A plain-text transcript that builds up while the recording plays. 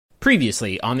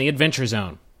Previously on the Adventure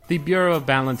Zone, the Bureau of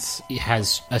Balance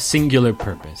has a singular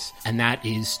purpose, and that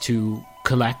is to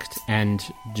collect and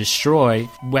destroy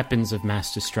weapons of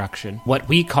mass destruction, what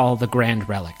we call the Grand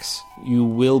Relics. You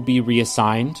will be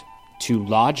reassigned to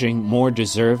lodging more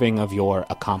deserving of your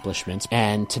accomplishments,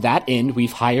 and to that end,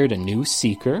 we've hired a new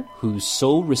seeker whose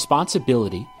sole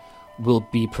responsibility will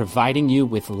be providing you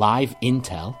with live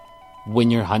intel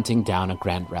when you're hunting down a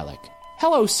Grand Relic.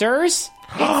 Hello, sirs!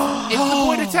 It's the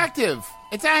boy detective.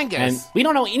 It's Angus. And we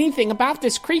don't know anything about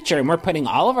this creature, and we're putting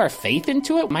all of our faith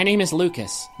into it. My name is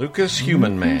Lucas. Lucas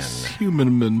Human Man.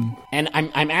 Human Man. And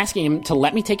I'm asking him to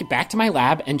let me take it back to my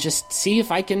lab and just see if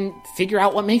I can figure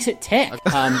out what makes it tick.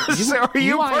 So are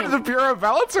you part of the Bureau of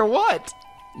Balance or what?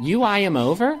 You eye him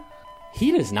over?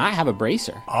 He does not have a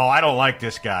bracer. Oh, I don't like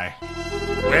this guy.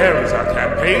 Where is our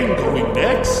campaign going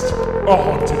next? A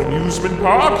haunted amusement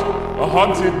park? A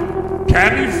haunted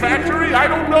candy factory? I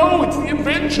don't know. It's the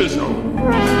Adventure Zone.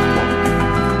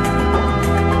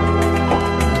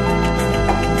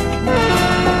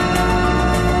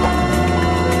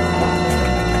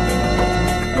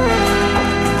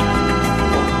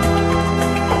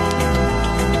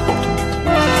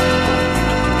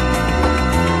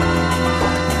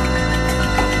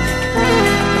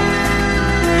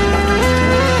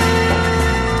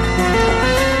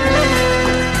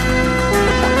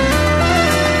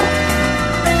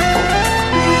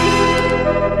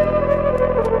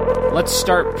 Let's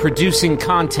start producing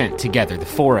content together, the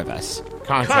four of us.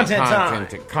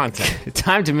 Content.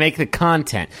 Time to make the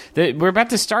content. We're about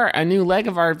to start a new leg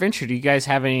of our adventure. Do you guys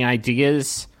have any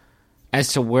ideas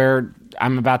as to where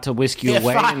I'm about to whisk you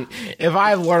away? If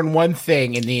I learned one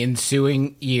thing in the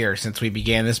ensuing year since we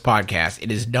began this podcast,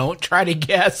 it is don't try to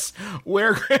guess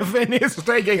where Griffin is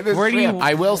taking this trip.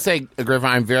 I will say, Griffin,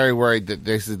 I'm very worried that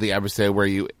this is the episode where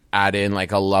you add in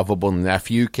like a lovable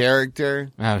nephew character.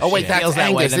 Oh wait, shit. that's Feels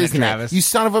that way, Angus, doesn't it, isn't Travis? it? You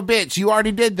son of a bitch! You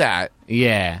already did that.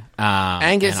 Yeah.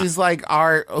 Angus is like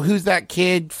who's that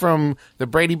kid from the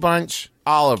Brady Bunch?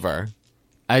 Oliver.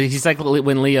 He's like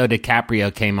when Leo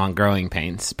DiCaprio came on Growing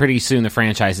Pains. Pretty soon the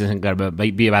franchise isn't going to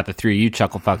be about the three of you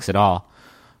chuckle fucks at all.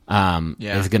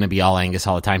 It's going to be all Angus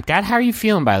all the time. Dad, how are you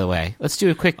feeling, by the way? Let's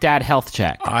do a quick dad health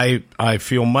check. I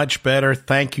feel much better.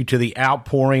 Thank you to the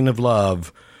outpouring of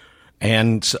love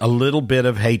and a little bit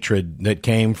of hatred that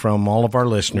came from all of our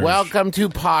listeners. Welcome to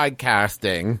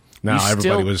podcasting. No,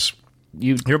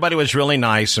 everybody was really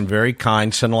nice and very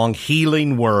kind, sent along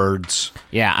healing words.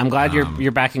 Yeah, I'm glad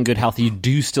you're back in good health. You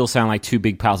do still sound like two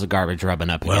big piles of garbage rubbing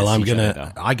up against each other,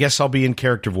 though. I guess I'll be in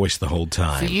character voice the whole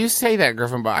time. So you say that,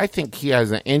 Griffin, but I think he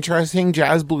has an interesting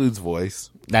jazz blues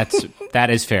voice. That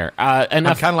is fair. I'm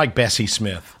kind of like Bessie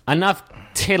Smith. Enough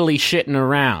tiddly shitting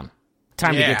around.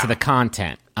 Time to get to the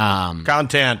content.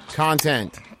 Content.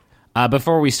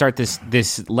 Before we start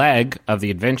this leg of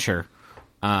the adventure,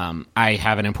 I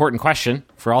have an important question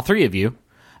for all three of you,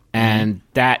 and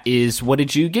that is, what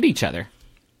did you get each other?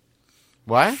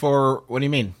 What? What do you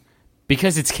mean?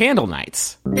 Because it's candle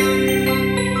nights.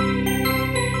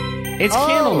 It's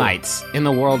candle nights in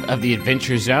the world of the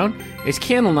Adventure Zone. It's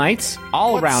candle nights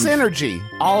all around synergy?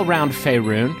 All around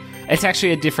Faerun. It's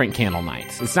actually a different candle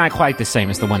nights. It's not quite the same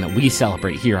as the one that we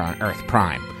celebrate here on Earth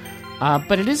Prime.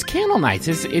 But it is candle nights.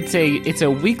 It's a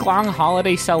week-long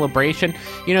holiday celebration.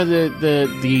 You know,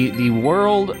 the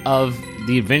world of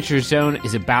the Adventure Zone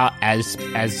is about as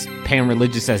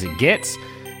pan-religious as it gets.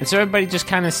 And so everybody just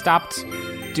kind of stopped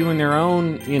doing their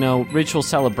own, ritual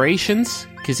celebrations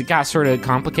because it got sort of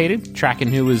complicated, tracking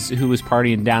who was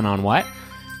partying down on what.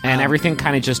 And everything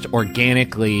kind of just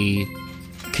organically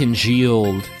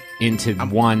congealed into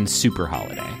one super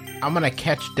holiday. I'm going to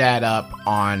catch Dad up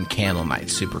on candle night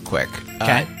super quick.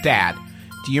 Okay. Dad,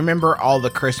 do you remember all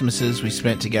the Christmases we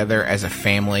spent together as a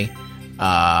family,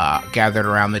 gathered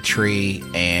around the tree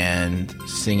and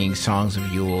singing songs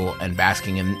of Yule and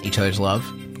basking in each other's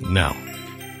love? No.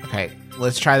 Okay,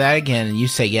 let's try that again, and you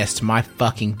say yes to my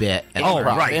fucking bit.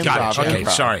 Right, got it. Okay,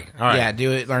 sorry. All right.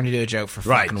 Yeah, learn to do a joke for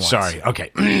fucking once. Sorry,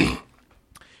 okay.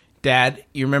 Dad,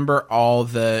 you remember all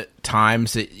the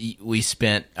times that we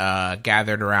spent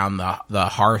gathered around the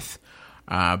hearth,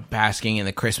 basking in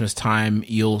the Christmas time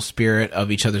Yule spirit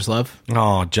of each other's love?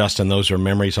 Oh, Justin, those are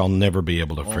memories I'll never be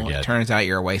able to forget. It turns out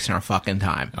you're wasting our fucking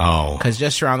time. Oh. Because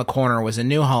just around the corner was a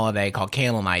new holiday called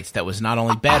Candle Nights that was not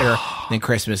only better than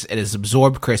Christmas, it has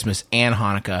absorbed Christmas and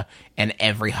Hanukkah and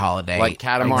every holiday. Like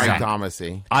Katamari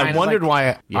Damacy. I wondered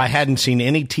why I hadn't seen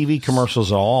any TV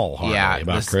commercials at all about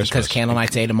Christmas. Because Candle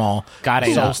Nights ate them all. Got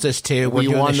it. Solstice, too. We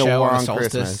We're doing won the the show war on on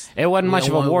Solstice. Christmas. It wasn't much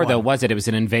of a war, though, was it? It was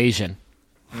an invasion.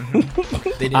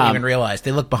 They didn't even realize.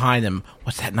 They look behind them.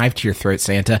 What's that knife to your throat,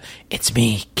 Santa? It's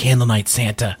me, Candlelight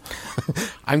Santa.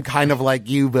 I'm kind of like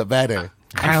you, but better.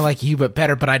 Kind of like you, but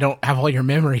better, but I don't have all your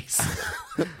memories.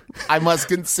 I must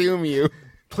consume you.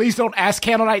 Please don't ask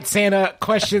Candlelight Santa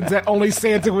questions that only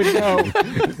Santa would know.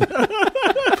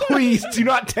 Please do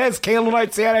not test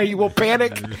Candlelight Santa. He will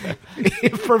panic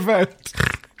if provoked.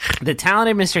 The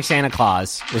Talented Mr. Santa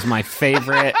Claus was my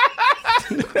favorite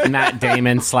Matt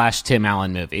Damon / Tim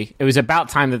Allen movie. It was about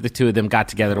time that the two of them got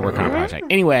together to work on a project.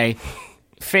 Anyway,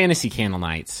 Fantasy Candle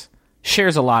Nights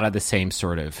shares a lot of the same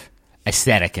sort of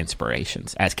aesthetic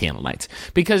inspirations as Candle Nights.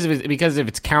 Because of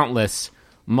its countless,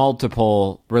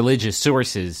 multiple religious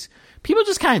sources, people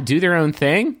just kind of do their own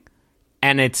thing,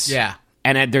 and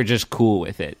they're just cool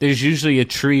with it. There's usually a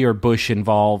tree or bush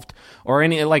involved, or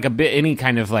any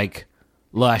kind of like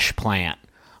lush plant.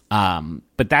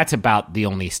 But that's about the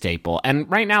only staple. And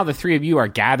right now, the three of you are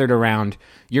gathered around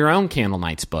your own Candle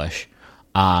Nights bush.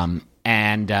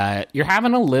 And you're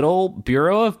having a little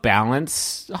Bureau of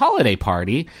Balance holiday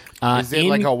party. Is it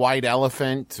like a white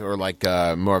elephant or like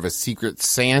more of a secret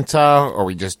Santa? Or are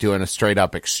we just doing a straight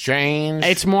up exchange?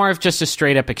 It's more of just a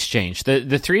straight up exchange.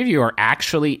 The three of you are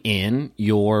actually in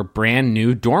your brand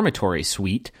new dormitory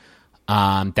suite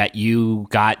that you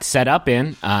got set up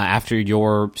in after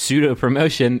your pseudo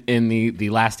promotion in the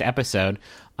last episode.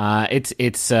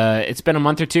 It's been a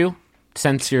month or two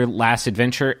since your last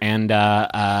adventure, and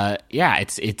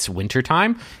it's winter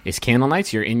time. It's Candle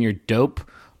Nights. You're in your dope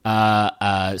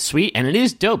suite, and it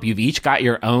is dope. You've each got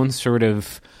your own sort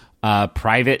of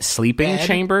private sleeping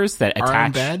chambers that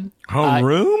attach bed. Home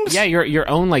rooms? Yeah, your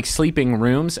own like sleeping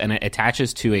rooms, and it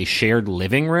attaches to a shared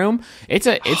living room. It's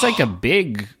a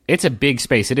big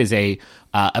space. It is a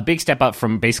big step up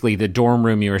from basically the dorm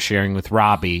room you were sharing with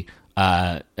Robbie,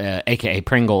 aka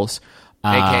Pringles.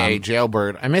 AKA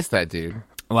Jailbird. I miss that dude.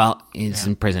 Well, he's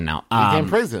in prison now. He's in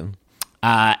prison.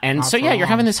 You're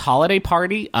having this holiday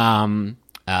party. And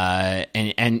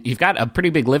you've got a pretty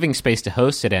big living space to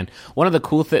host it in. One of the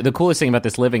coolest thing about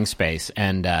this living space,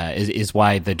 and is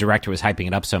why the director was hyping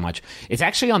it up so much. It's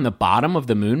actually on the bottom of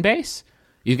the moon base.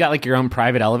 You've got like your own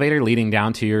private elevator leading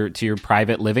down to your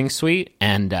private living suite,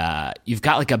 and you've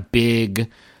got like a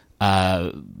big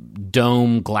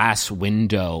dome glass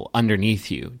window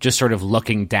underneath you, just sort of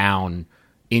looking down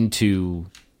into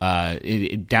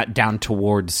down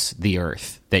towards the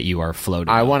earth that you are floating.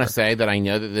 I want to say that I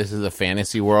know that this is a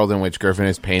fantasy world in which Griffin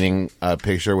is painting a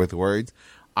picture with words.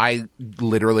 I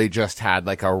literally just had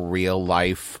like a real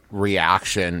life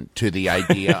reaction to the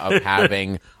idea of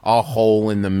having a hole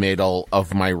in the middle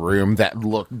of my room that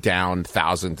looked down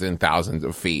thousands and thousands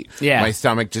of feet. Yeah. My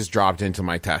stomach just dropped into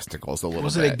my testicles a little bit.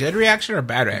 Was it a good reaction or a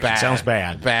bad reaction? Sounds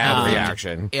bad. Bad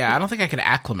reaction. Yeah, I don't think I could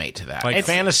acclimate to that. Like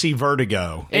fantasy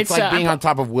vertigo. It's like being on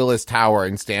top of Willis Tower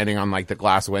and standing on like the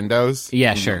glass windows.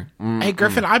 Yeah, sure. Hey,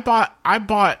 Griffin, I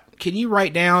bought. Can you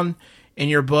write down in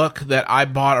your book that I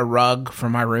bought a rug for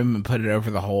my room and put it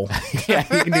over the hole? Yeah,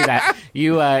 you can do that.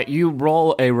 You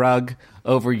roll a rug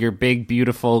over your big,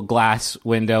 beautiful glass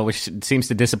window, which seems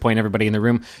to disappoint everybody in the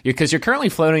room, because you're currently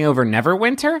floating over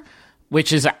Neverwinter,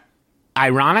 which is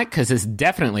ironic because it's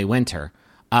definitely winter,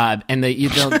 and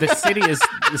the city is.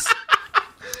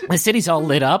 The city's all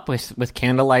lit up with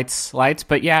candlelights, lights,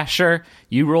 but yeah, sure.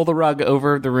 You roll the rug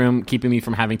over the room, keeping me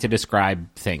from having to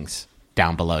describe things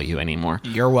down below you anymore.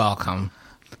 You're welcome.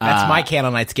 That's my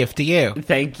Candle Night's gift to you.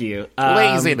 Thank you.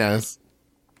 Laziness.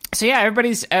 So yeah,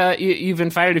 everybody's. You've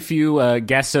invited a few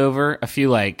guests over, a few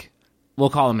like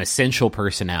we'll call them essential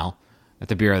personnel at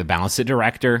the Bureau of the Balance. The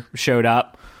director showed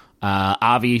up.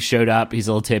 Avi showed up. He's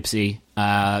a little tipsy.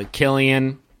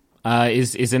 Killian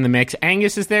is in the mix.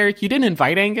 Angus is there. You didn't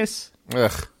invite Angus.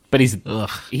 Ugh. But he's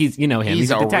you know him.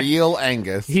 He's a detective. real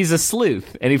Angus. He's a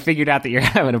sleuth, and he figured out that you're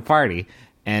having a party,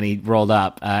 and he rolled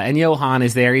up. And Johan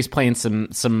is there. He's playing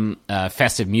some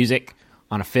festive music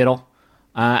on a fiddle,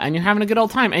 and you're having a good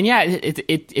old time. And yeah,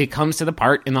 it comes to the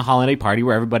part in the holiday party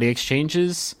where everybody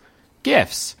exchanges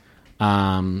gifts.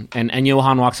 And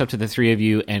Johan walks up to the three of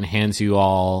you and hands you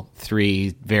all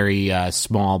three very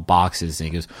small boxes, and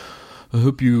he goes, "I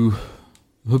hope you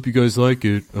guys like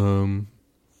it.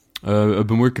 I've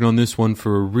been working on this one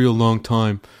for a real long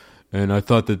time, and I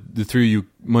thought that the three of you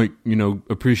might,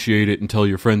 appreciate it and tell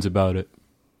your friends about it."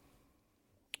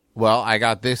 Well, I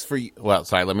got this for you. Well,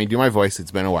 sorry, let me do my voice.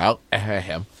 It's been a while.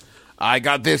 I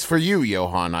got this for you,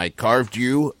 Johan. I carved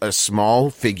you a small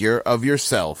figure of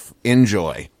yourself.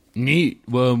 Enjoy. Neat.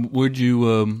 Well, where'd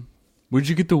you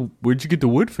get the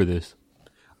wood for this?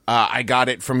 I got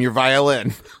it from your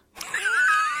violin.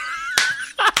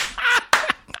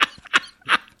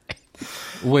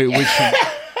 Wait,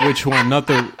 Which one? Not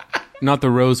the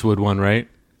rosewood one, right?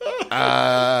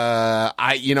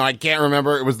 I can't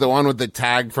remember. It was the one with the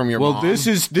tag from your mom. Well,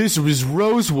 this was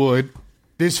rosewood.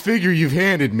 This figure you've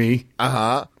handed me.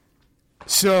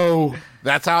 So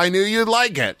that's how I knew you'd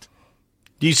like it.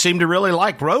 You seem to really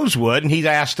like rosewood, and he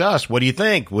asked us, "What do you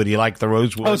think? Would you like the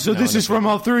rosewood?" Oh, so this is from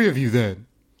all three of you then?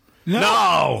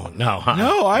 No. No,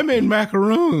 I made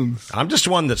macaroons. I'm just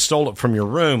one that stole it from your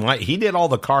room. He did all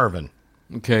the carving.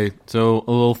 Okay, so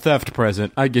a little theft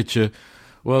present. I get you.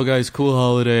 Well, guys, cool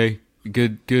holiday.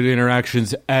 Good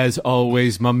interactions as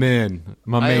always, my main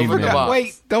man.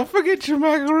 Wait, don't forget your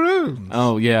macaroons.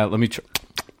 Oh yeah, let me try.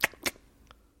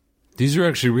 These are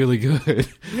actually really good.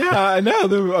 Yeah, I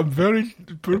know. I'm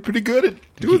pretty good at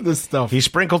doing this stuff. He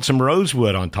sprinkled some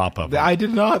rosewood on top of it. I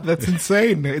did not. That's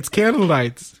insane. It's candle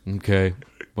nights. Okay.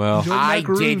 Well, I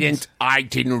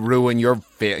didn't ruin your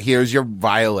fit. Here's your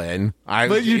violin.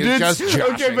 But you did. Just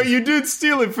okay, but you did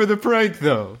steal it for the prank,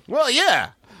 though. Well, yeah.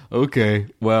 Okay.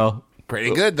 Well,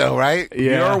 pretty good though, right?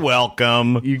 Yeah. You're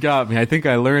welcome. You got me. I think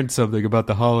I learned something about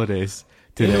the holidays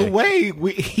today. In a way,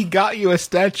 he got you a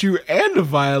statue and a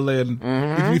violin.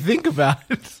 If you think about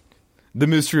it. The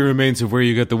mystery remains of where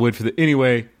you got the wood for the.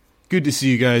 Anyway, good to see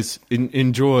you guys.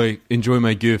 Enjoy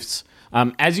my gifts.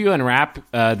 As you unwrap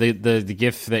the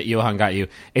gift that Johan got you,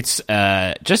 it's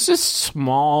just a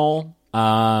small,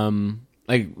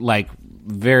 like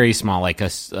very small, like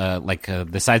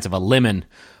the size of a lemon.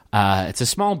 It's a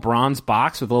small bronze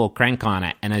box with a little crank on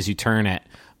it, and as you turn it,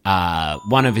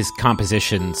 one of his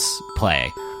compositions play.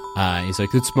 He's like,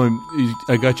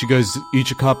 I got you guys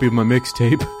each a copy of my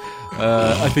mixtape.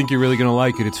 I think you're really gonna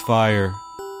like it. It's fire.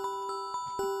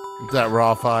 It's that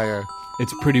raw fire.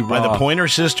 It's pretty raw. By the Pointer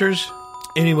Sisters?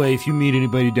 Anyway, if you meet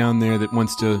anybody down there that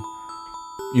wants to,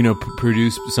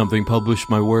 produce something, publish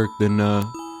my work, then, tell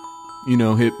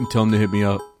them to hit me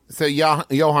up. So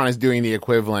Johan is doing the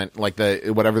equivalent, like the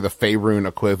Faerun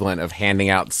equivalent of handing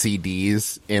out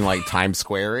CDs in like Times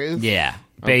Square is. Yeah,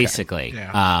 basically. Okay.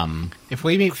 Yeah. If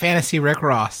we meet Fantasy Rick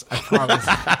Ross, I promise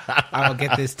I will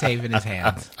get this tape in his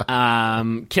hands.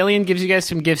 Killian gives you guys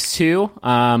some gifts too.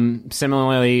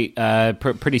 Similarly,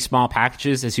 pretty small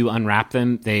packages. As you unwrap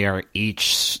them, they are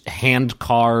each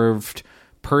hand-carved,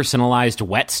 personalized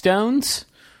whetstones.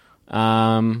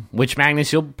 Which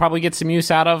Magnus you'll probably get some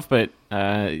use out of, but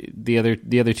the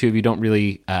other two of you don't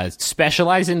really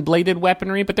specialize in bladed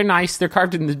weaponry, but they're nice. They're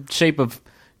carved in the shape of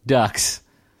ducks.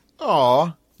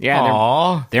 Aw.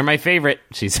 Yeah, they're my favorite,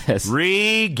 she says.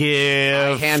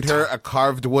 Re-gift. I hand her a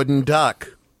carved wooden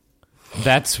duck.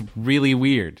 That's really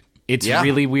weird. It's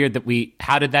really weird that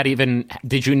how did that even,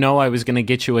 did you know I was going to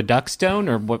get you a duck stone,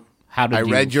 or what? How did I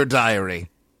read your diary.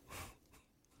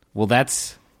 Well,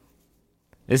 this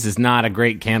is not a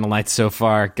great candlelight so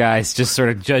far, guys. Just sort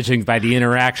of judging by the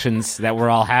interactions that we're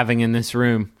all having in this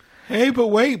room. Hey, but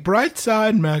wait, bright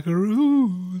side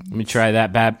macaroon. Let me try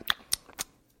that, Bab.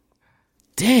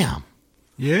 Damn.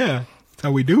 Yeah, that's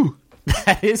how we do.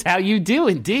 That is how you do,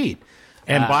 indeed.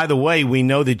 And by the way, we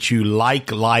know that you like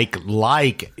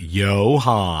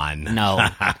Johan. No,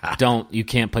 don't. You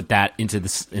can't put that into the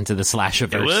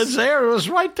slasherverse. It was there. It was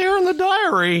right there in the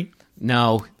diary.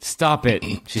 No, stop it.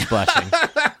 She's blushing.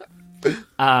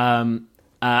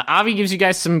 Avi gives you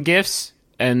guys some gifts,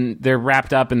 and they're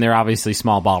wrapped up, and they're obviously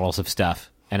small bottles of stuff.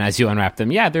 And as you unwrap them,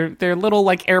 they're little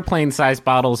like airplane-sized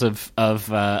bottles of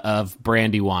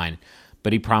brandy wine.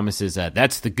 But he promises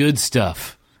that's the good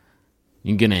stuff.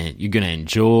 You're gonna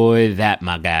enjoy that,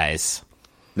 my guys.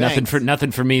 Thanks.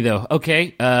 Nothing for me though.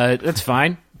 Okay, that's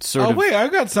fine. Wait, I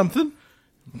got something.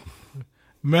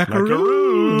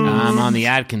 Macaroon. I'm on the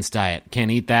Atkins diet.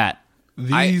 Can't eat that.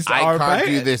 These I are carved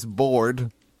bad. you this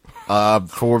board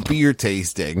for beer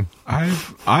tasting.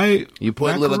 You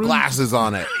put little glasses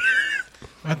on it.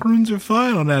 Macaroons are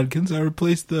fine on Atkins. I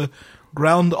replaced the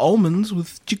ground almonds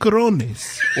with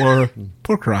chicharrones, or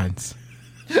pork rinds.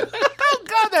 Oh,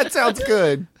 God, that sounds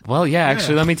good. Well, yeah,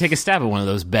 actually, let me take a stab at one of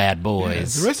those bad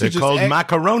boys. The rest They're are just called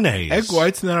macarones. egg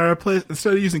whites, and then I replaced,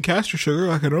 instead of using castor sugar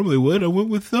like I normally would, I went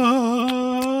with Splenda.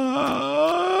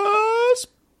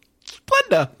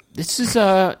 This is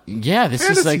this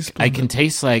is like Splenda. I can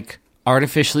taste like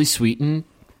artificially sweetened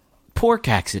pork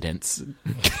accidents.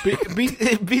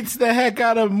 It beats the heck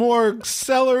out of more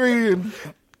celery and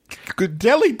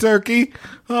deli turkey.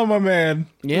 Oh my man!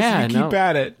 Yeah, keep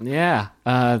at it. Yeah.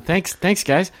 Thanks,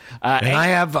 guys. And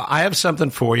I have something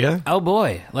for you. Oh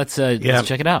boy, let's check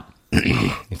it out.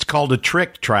 It's called a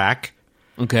trick track.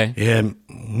 Okay. And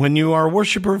when you are a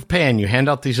worshiper of Pan, you hand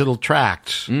out these little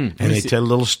tracts, and they tell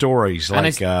little stories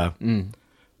like the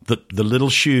little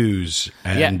shoes.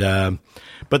 And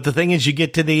but the thing is, you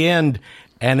get to the end,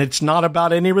 and it's not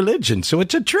about any religion, so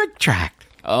it's a trick tract.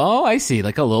 Oh, I see.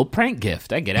 Like a little prank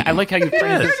gift. I get it. I like how you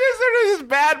framed this. They're just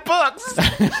bad books.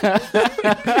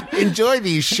 Enjoy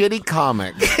these shitty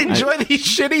comics. Enjoy these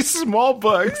shitty small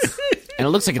books. And it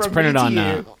looks like it's printed on.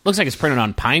 Looks like it's printed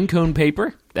on pine cone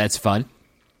paper. That's fun.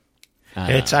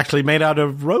 It's actually made out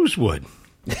of rosewood.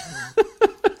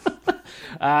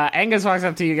 Angus walks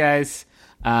up to you guys,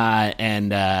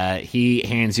 and he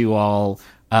hands you all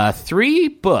 3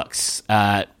 books,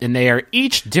 and they are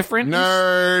each different.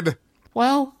 Nerd.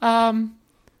 Well, I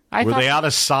Were thought they out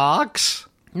of socks?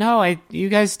 no, you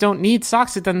guys don't need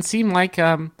socks. It doesn't seem like.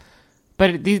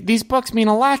 But these books mean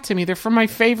a lot to me. They're from my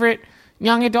favorite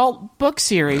young adult book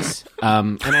series.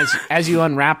 And as you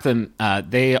unwrap them,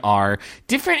 they are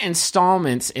different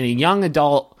installments in a young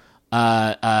adult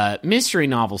mystery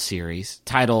novel series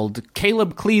titled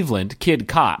Caleb Cleveland, Kid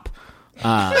Cop.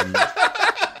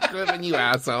 You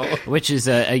asshole. Which is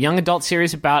a young adult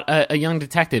series about a young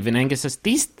detective. And Angus says,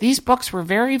 these books were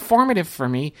very formative for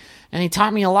me, and they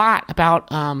taught me a lot about,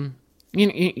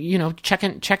 you know,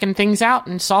 checking things out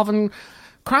and solving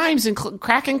crimes and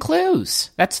cracking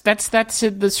clues. That's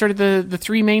the sort of the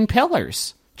 3 main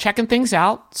pillars: checking things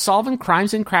out, solving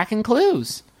crimes, and cracking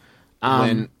clues.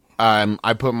 When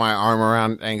I put my arm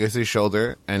around Angus's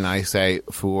shoulder and I say,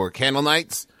 for Candle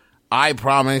Nights, I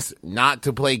promise not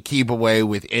to play keep away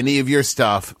with any of your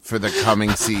stuff for the coming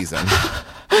season.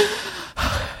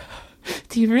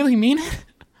 Do you really mean it?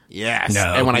 Yes.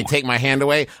 No. And when I take my hand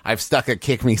away, I've stuck a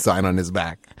kick me sign on his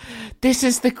back. This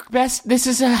is the best. This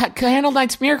is a Candle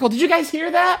Night's miracle. Did you guys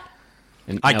hear that?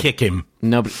 And, I kick him.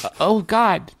 Nobody. Oh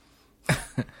God.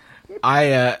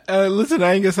 Listen,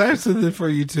 Angus, I have something for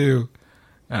you too.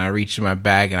 And I reach in my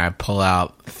bag and I pull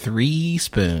out 3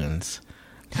 spoons.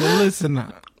 Well,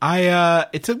 listen,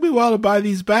 it took me a while to buy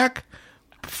these back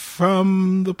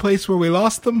from the place where we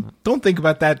lost them. Don't think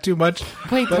about that too much.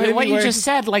 Wait, But what you anyway, just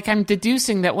said, like I'm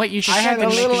deducing that what you just I said had a would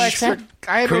make little any extra. sense.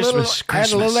 I had Christmas.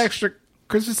 a little extra.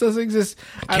 Christmas doesn't exist.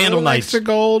 I had Candle a little nights. extra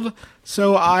gold,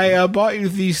 so I bought you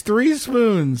these 3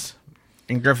 spoons.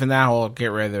 And Griffin, now will get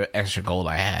rid of the extra gold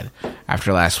I had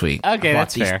after last week. Okay, I bought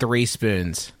that's these fair. 3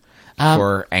 spoons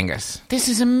for Angus. This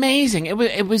is amazing.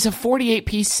 It was a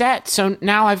 48-piece set, so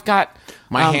now I've got.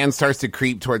 My hand starts to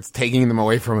creep towards taking them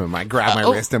away from him. I grab my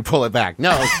wrist and pull it back.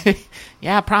 No.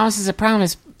 Yeah, a promise is a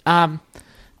promise.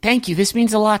 Thank you. This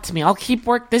means a lot to me. I'll keep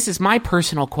work. This is my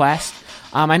personal quest.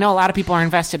 I know a lot of people are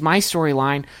invested in my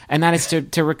storyline, and that is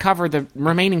to recover the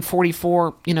remaining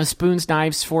 44, spoons,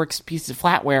 knives, forks, pieces of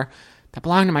flatware that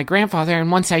belong to my grandfather.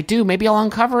 And once I do, maybe I'll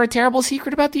uncover a terrible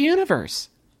secret about the universe.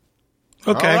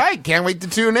 Okay. All right. Can't wait to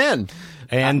tune in.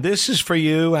 And this is for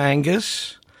you,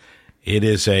 Angus. It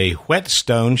is a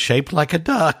whetstone shaped like a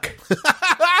duck.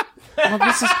 Well,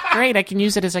 this is great. I can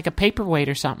use it as like a paperweight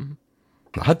or something.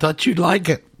 I thought you'd like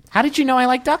it. How did you know I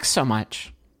like ducks so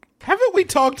much? Haven't we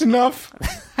talked enough?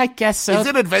 I guess so. Is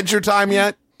it adventure time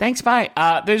yet? Thanks, bye.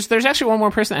 There's actually one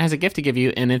more person that has a gift to give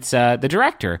you, and it's the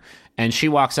director. And she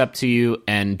walks up to you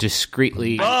and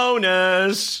discreetly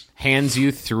Bonus! hands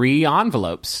you 3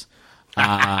 envelopes.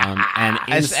 And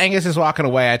As Angus is walking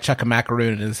away, I chuck a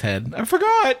macaroon in his head. I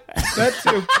forgot. That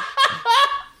too.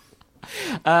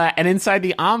 and inside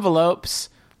the envelopes,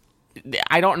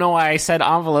 I don't know why I said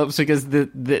envelopes because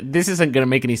this isn't going to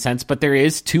make any sense, but there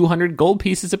is 200 gold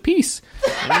pieces apiece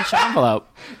in each envelope.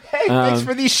 Hey, thanks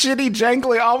for these shitty,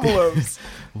 jangly envelopes.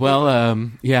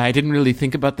 Well, yeah, I didn't really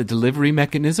think about the delivery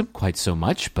mechanism quite so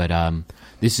much, but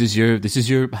this is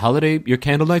your holiday, your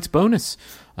Candle Nights bonus.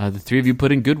 The 3 of you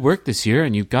put in good work this year,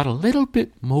 and you've got a little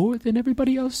bit more than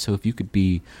everybody else. So if you could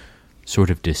be sort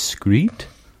of discreet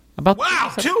about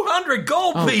Wow, 200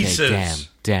 gold pieces!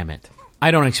 Damn it!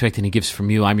 I don't expect any gifts from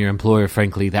you. I'm your employer.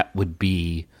 Frankly, that would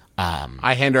be.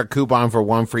 I hand her a coupon for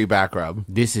 1 free back rub.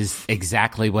 This is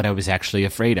exactly what I was actually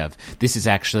afraid of. This is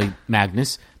actually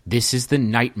Magnus. This is the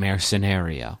nightmare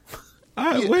scenario.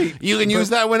 Wait. You can use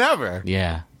that whenever.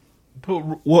 Yeah. But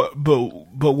what?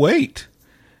 But wait.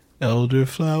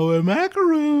 Elderflower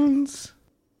macaroons.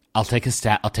 I'll take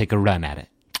a run at it.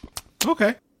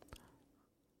 Okay.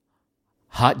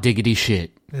 Hot diggity shit.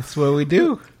 That's what we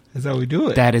do. That's how we do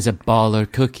it. That is a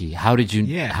baller cookie. How did you?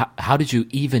 Yeah. How did you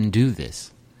even do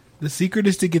this? The secret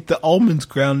is to get the almonds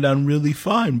ground down really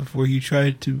fine before you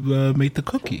try to make the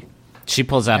cookie. She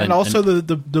pulls out And also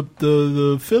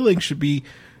the filling should be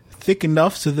thick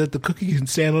enough so that the cookie can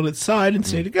stand on its side and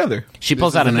stay together. She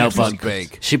pulls out a notebook.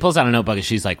 bake. She pulls out a notebook and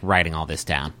she's like writing all this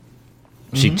down.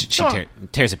 She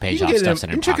tears a page You off, can, stuffs it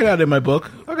in her check pocket. it out in my book.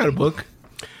 I got a book.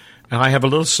 And I have a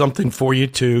little something for you,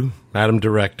 too, Madam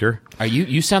Director. Are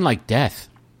you sound like death.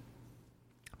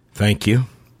 Thank you.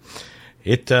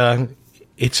 It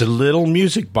It's a little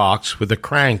music box with a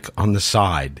crank on the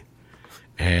side.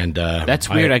 And that's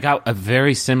weird. I got a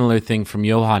very similar thing from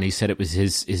Johan. He said it was he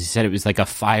said it was like a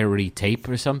fiery tape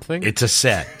or something. It's a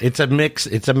set. It's a mix.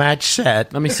 It's a match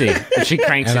set. Let me see. She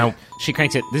cranks it. She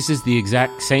cranks it. This is the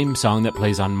exact same song that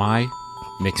plays on my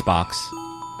mix box.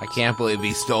 I can't believe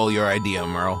he stole your idea,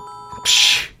 Merle.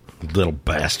 Psh, little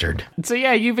bastard. So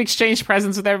yeah, you've exchanged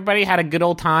presents with everybody, had a good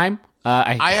old time.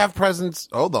 I have presents.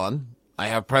 Hold on. I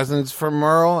have presents for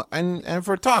Merle and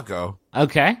for Taako.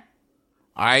 Okay.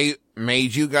 I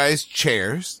made you guys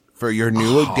chairs for your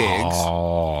new digs.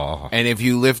 And if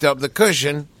you lift up the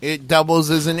cushion, it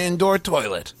doubles as an indoor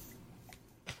toilet.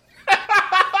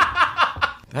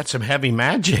 That's some heavy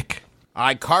magic.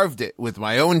 I carved it with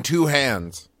my own 2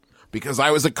 hands because I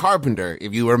was a carpenter,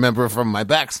 if you remember from my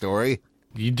backstory.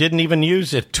 You didn't even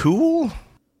use a tool?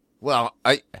 Well,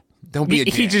 don't be a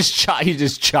dick. He just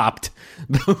chopped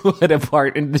the wood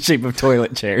apart in the shape of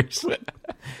toilet chairs.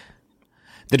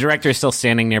 The director is still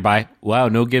standing nearby. Wow,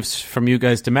 no gifts from you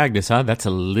guys to Magnus, huh? That's a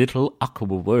little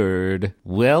awkward.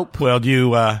 Welp.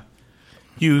 Well,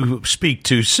 you speak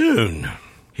too soon.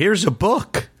 Here's a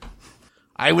book.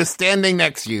 I was standing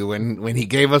next to you when he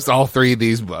gave us all 3 of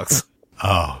these books.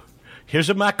 Oh, here's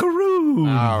a macaroon.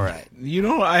 All right.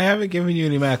 I haven't given you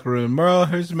any macaroon. Merle,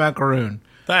 here's a macaroon.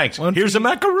 Thanks. One Here's for a you.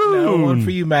 macaroon. No, one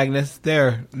for you, Magnus.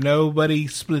 There. Nobody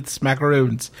splits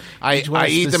macaroons. I Each one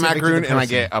is eat the specific to macaroon and I person.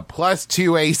 get a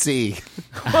 +2 AC.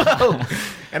 Whoa.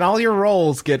 And all your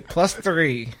rolls get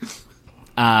 +3.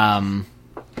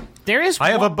 There is I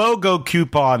have a BOGO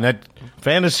coupon at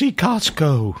Fantasy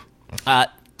Costco.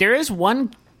 there is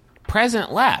one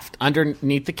present left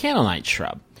underneath the candlelight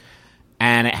shrub,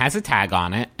 and it has a tag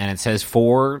on it, and it says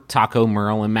for Taako,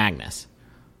 Merle, and Magnus.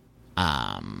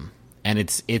 And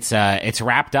it's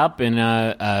wrapped up in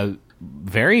a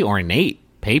very ornate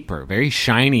paper, very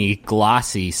shiny,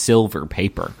 glossy silver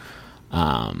paper,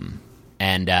 and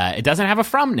it doesn't have a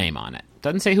from name on it.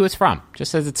 Doesn't say who it's from.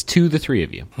 Just says it's to the 3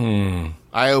 of you.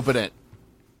 I open it.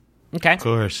 Okay. Of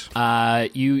course.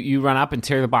 You run up and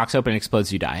tear the box open. It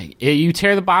explodes. You die. You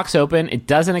tear the box open. It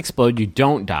doesn't explode. You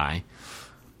don't die.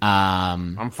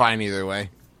 I'm fine either way.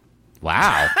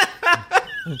 Wow.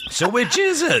 So which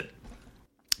is it?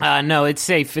 No, it's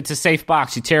safe. It's a safe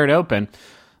box. You tear it open,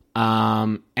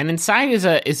 and inside is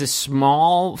a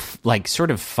small, like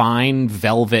sort of fine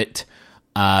velvet,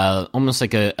 almost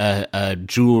like a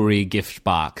jewelry gift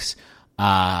box.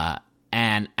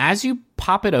 And as you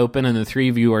pop it open, and the 3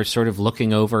 of you are sort of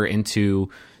looking over into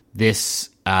this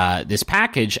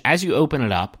package, as you open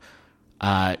it up,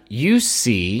 you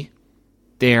see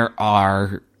there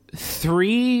are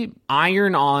 3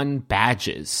 iron-on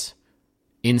badges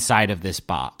inside of this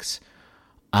box,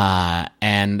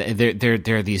 and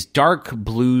they're these dark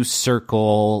blue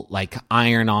circle, like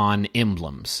iron-on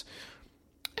emblems,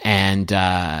 and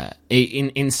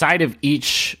inside of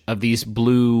each of these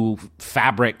blue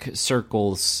fabric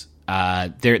circles,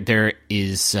 there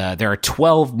are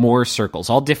 12 more circles,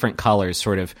 all different colors,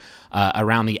 sort of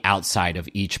around the outside of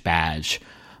each badge.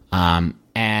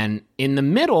 And in the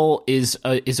middle is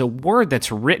a word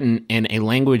that's written in a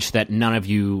language that none of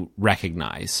you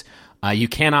recognize. You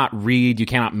cannot read, you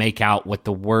cannot make out what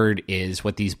the word is,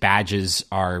 what these badges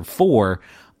are for,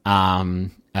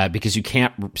 because you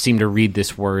can't seem to read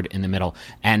this word in the middle.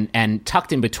 And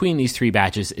tucked in between these 3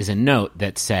 badges is a note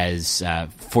that says,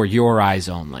 for your eyes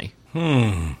only.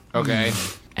 Okay.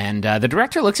 And the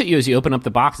director looks at you as you open up the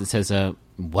box and says,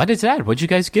 what is that? What'd you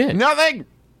guys get? Nothing.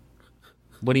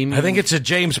 What do you mean? I think it's a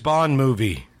James Bond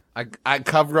movie. I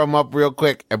cover them up real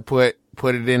quick and put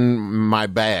it in my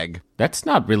bag. That's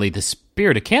not really the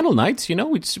spirit of Candle Nights. You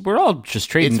know, we're all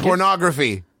just trading. It's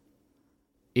pornography.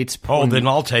 It's Oh, then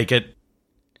I'll take it.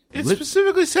 It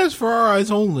specifically says for our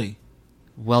eyes only.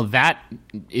 Well, that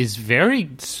is very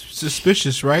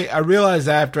Suspicious, right? I realized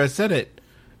that after I said it.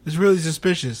 It's really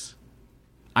suspicious.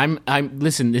 I'm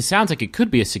listen, this sounds like it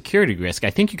could be a security risk. I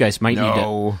think you guys might need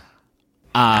to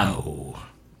No.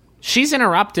 She's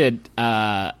interrupted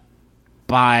by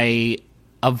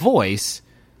a voice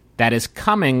that is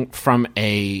coming from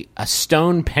a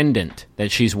stone pendant that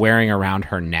she's wearing around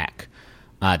her neck.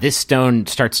 This stone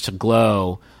starts to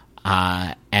glow,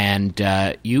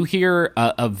 and you hear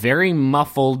a very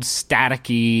muffled,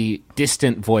 staticky,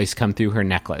 distant voice come through her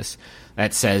necklace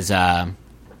that says,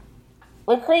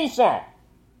 Lucretia!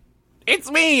 It's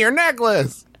me, your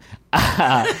necklace.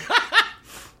 and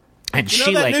You know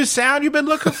she that new sound you've been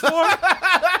looking for?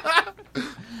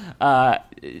 I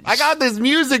got this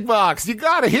music box. You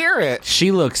gotta hear it.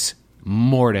 she looks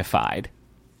mortified.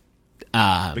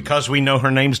 Because we know her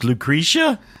name's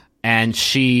Lucretia? And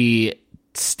she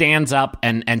stands up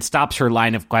and stops her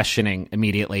line of questioning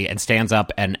immediately, and stands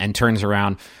up and turns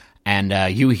around,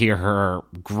 and you hear her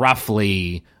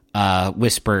gruffly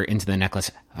whisper into the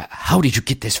necklace, "How did you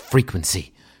get this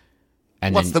frequency?"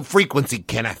 And What's the frequency,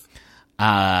 Kenneth?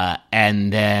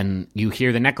 And then you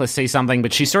hear the necklace say something,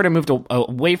 but she sort of moved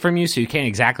away from you, so you can't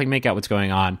exactly make out what's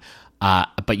going on.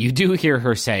 But you do hear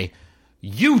her say,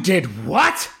 "You did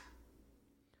what?"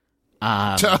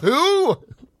 To who?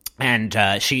 And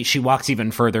she walks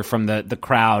even further from the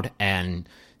crowd and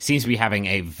seems to be having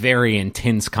a very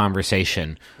intense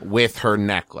conversation With her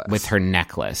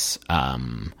necklace.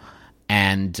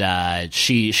 And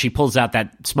she pulls out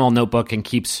that small notebook and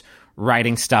keeps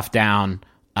writing stuff down.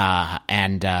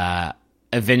 And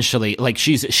eventually, like,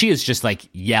 she is just like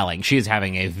yelling. She is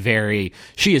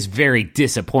very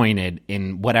disappointed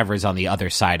in whatever's on the other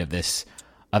side of this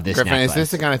Griffin, necklace. is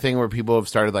this the kind of thing where people have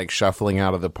started like shuffling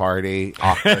out of the party?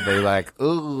 Awkwardly, like,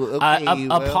 ooh, okay.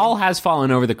 Paul has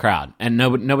fallen over the crowd, and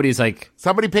nobody's like,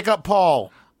 Somebody pick up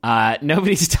Paul.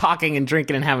 nobody's talking and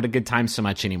drinking and having a good time so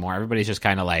much anymore. Everybody's just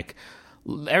kind of like,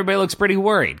 everybody looks pretty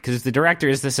worried because if the director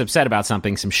is this upset about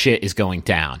something, some shit is going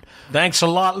down. Thanks a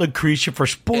lot, Lucretia, for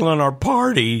spoiling our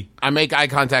party. I make eye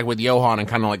contact with Johan and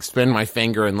kind of like spin my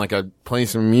finger in like a play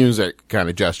some music kind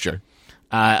of gesture.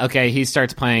 Okay, he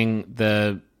starts playing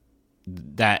that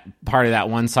part of that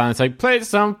one song. It's like, play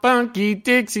some funky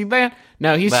Dixieland.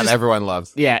 No, he's That just everyone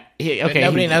loves. yeah.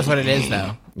 Nobody knows what it is,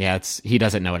 though. Yeah, he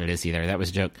doesn't know what it is either. That was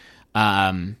a joke.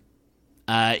 Yeah,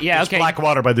 It's okay.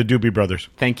 Blackwater by the Doobie Brothers.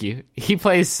 Thank you. He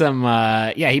plays some.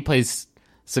 He plays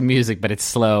some music, but it's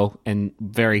slow and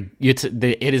very. It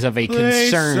is of a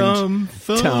concerned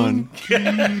tone.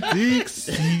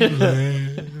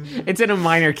 It's in a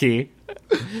minor key.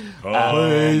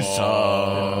 Play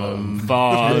some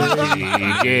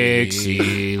funky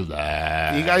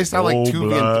Dixieland. You guys sound like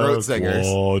Tubian throat singers.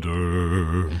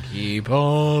 Water Keep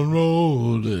on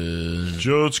rolling.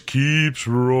 just keeps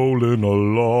rolling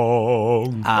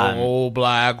along. Oh,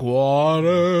 black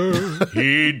water.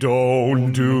 He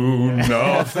don't do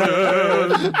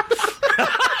nothing.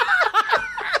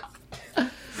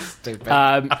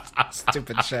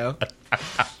 Stupid show.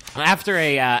 After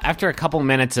a couple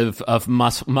minutes of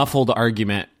muffled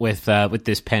argument with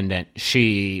this pendant,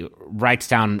 she writes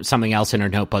down something else in her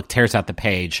notebook, tears out the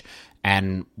page,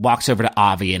 and walks over to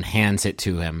Avi and hands it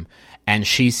to him. And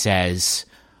she says,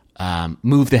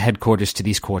 "Move the headquarters to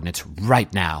these coordinates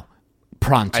right now,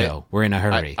 pronto. We're in a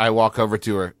hurry." I walk over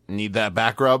to her. Need that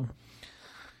back rub?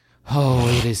 Oh,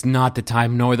 it is not the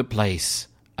time nor the place,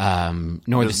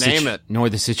 nor Just name it. nor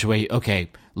the situation. Okay.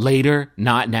 Later,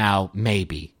 not now,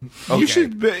 maybe. Okay. You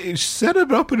should set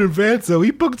him up in advance, though.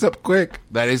 He books up quick.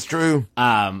 That is true.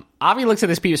 Avi looks at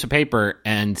this piece of paper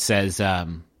and says,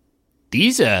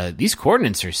 these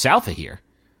coordinates are south of here.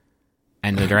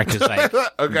 And the director's like,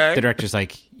 Okay. The director's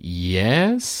like,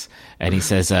 yes. And he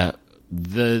says,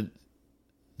 the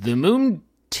moon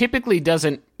typically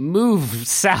doesn't move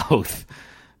south.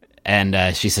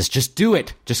 And she says, just do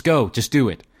it. Just go. Just do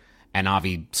it. And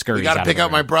Avi scurries We got to out pick of the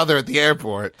up my room. brother at the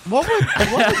airport. What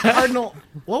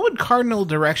would cardinal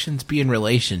directions be in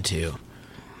relation to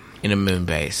in a moon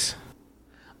base?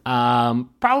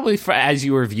 Probably as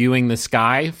you were viewing the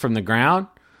sky from the ground.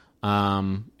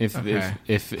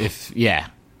 If yeah.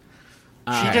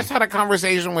 She just had a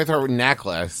conversation with her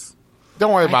necklace.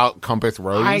 Don't worry about compass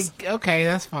rose. Okay,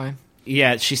 that's fine.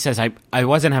 Yeah, she says, I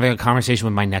wasn't having a conversation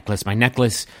with my necklace. My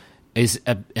necklace is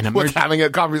an Was emergency. having a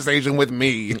conversation with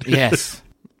me. Yes.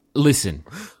 Listen,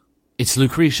 it's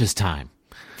Lucretia's time.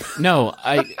 No,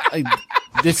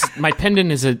 my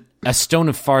pendant is a stone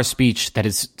of far speech that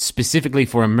is specifically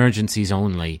for emergencies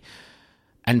only.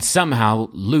 And somehow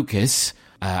Lucas,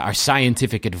 our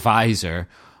scientific advisor,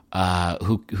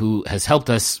 who has helped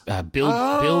us build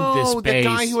this base. The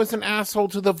guy who was an asshole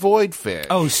to the void fish.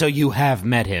 Oh, so you have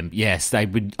met him. Yes, I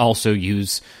would also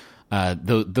use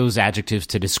those adjectives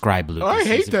to describe Lucas. I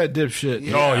hate that dipshit.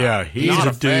 Oh, yeah. He's Not a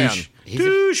a fan. douche.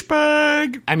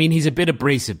 Douchebag. I mean, he's a bit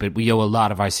abrasive, but we owe a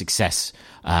lot of our success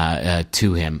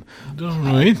to him. Don't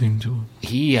know anything to him.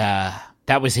 He,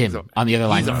 that was him on the other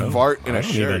line. He's a fart in I a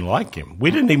don't shirt. even like him.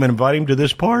 We didn't even invite him to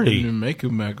this party. You make a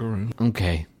macaroon.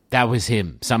 Okay, that was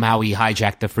him. Somehow he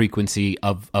hijacked the frequency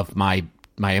of my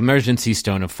emergency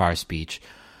stone of far speech.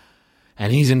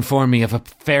 And he's informed me of a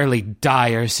fairly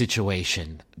dire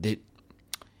situation.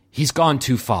 He's gone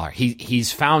too far.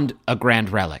 He's found a grand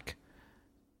relic.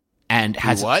 And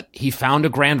has what? He found a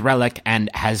grand relic and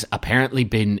has apparently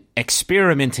been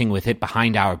experimenting with it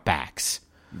behind our backs.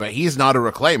 But he's not a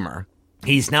reclaimer.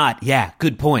 He's not. Yeah,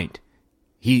 good point.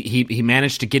 He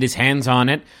managed to get his hands on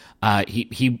it.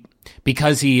 He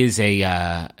because he is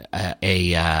a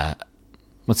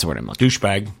what's the word I'm looking?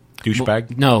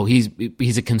 Douchebag. No,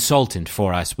 he's a consultant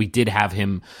for us. We did have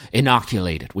him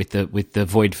inoculated with the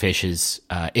void fishes,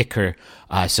 ichor.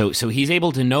 So he's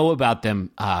able to know about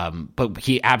them, but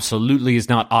he absolutely is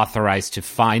not authorized to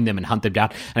find them and hunt them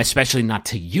down, and especially not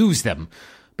to use them.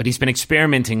 But he's been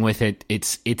experimenting with it.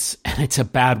 It's a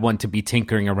bad one to be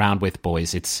tinkering around with,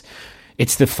 boys. It's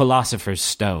the Philosopher's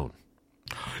Stone.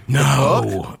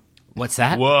 No. What's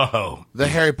that? Whoa. The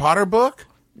Harry Potter book?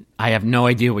 I have no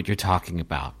idea what you're talking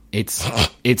about. It's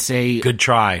a Good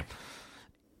try.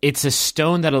 It's a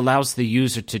stone that allows the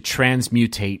user to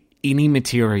transmutate any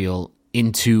material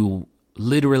into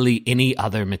literally any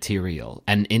other material.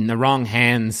 And in the wrong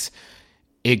hands,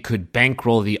 it could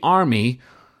bankroll the army,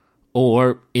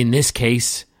 or in this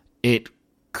case, it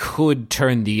could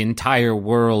turn the entire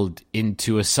world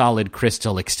into a solid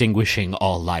crystal, extinguishing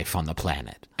all life on the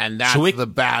planet. And that's the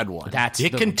bad one.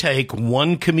 It can take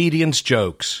one comedian's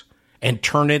jokes and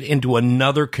turn it into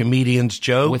another comedian's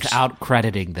jokes without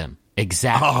crediting them.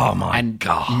 Exactly. Oh, my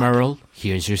God. Merle,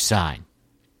 here's your sign.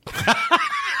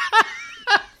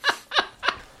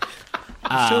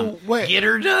 So wait, Get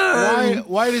her done.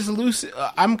 why does Lucy?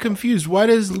 I'm confused. Why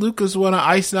does Lucas want to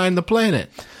ice nine the planet?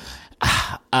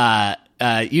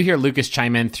 You hear Lucas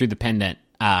chime in through the pendant,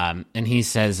 and he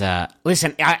says,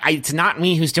 listen, it's not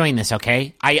me who's doing this,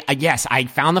 okay? Yes, I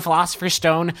found the Philosopher's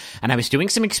Stone, and I was doing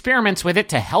some experiments with it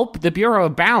to help the Bureau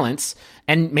of Balance,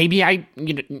 and maybe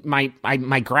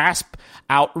my grasp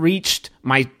outreached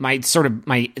my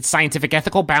scientific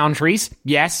ethical boundaries.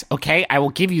 Yes, okay, I will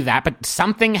give you that, but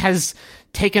something has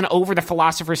taken over the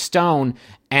Philosopher's Stone,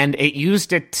 and it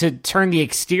used it to turn the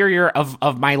exterior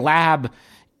of my lab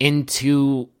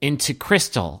into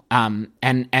crystal, and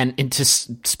into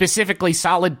specifically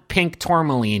solid pink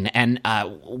tourmaline, and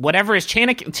whatever is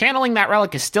channeling that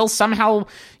relic is still somehow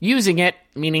using it,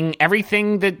 meaning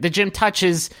everything that the gym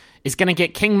touches is going to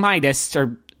get King Midas,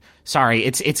 or sorry,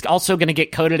 it's also going to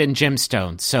get coated in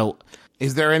gemstones. So,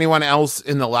 is there anyone else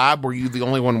in the lab? Were you the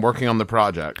only one working on the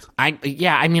project? I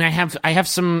have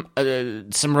some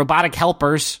robotic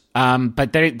helpers,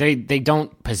 but they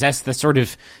don't possess the sort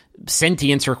of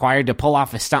sentience required to pull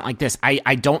off a stunt like this.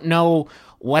 I don't know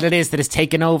what it is that has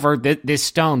taken over this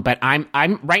stone, but I'm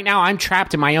right now I'm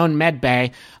trapped in my own med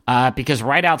bay, because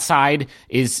right outside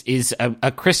is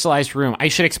a crystallized room. I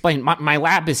should explain, my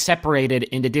lab is separated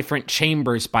into different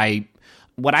chambers by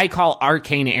what I call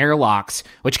arcane airlocks,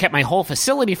 which kept my whole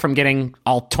facility from getting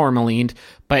all tourmalined,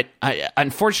 but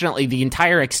unfortunately the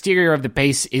entire exterior of the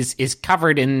base is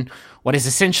covered in what is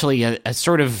essentially a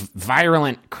sort of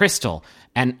virulent crystal.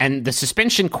 And the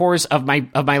suspension cores of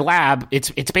my lab,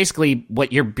 it's basically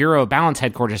what your Bureau of Balance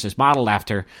headquarters is modeled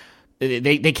after.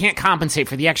 They can't compensate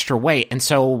for the extra weight, and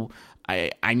so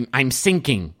I'm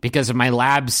sinking because of my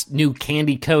lab's new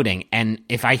candy coating. And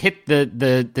if I hit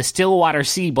the still water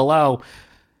sea below,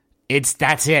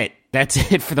 that's it. That's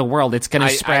it for the world. It's going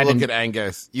to spread. I look at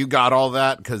Angus. You got all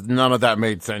that? Because none of that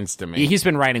made sense to me. He's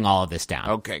been writing all of this down.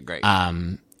 Okay, great.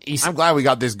 I'm glad we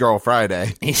got this girl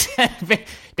Friday. He said,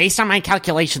 based on my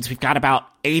calculations, we've got about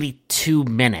 82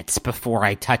 minutes before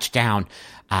I touch down,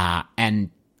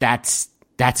 and that's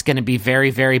going to be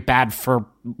very, very bad for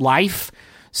life.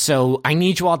 So I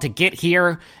need you all to get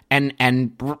here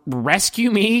and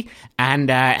rescue me and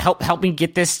help me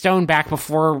get this stone back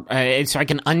before, so I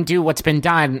can undo what's been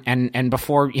done and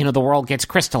before the world gets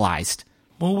crystallized.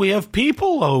 Well, we have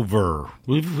people over.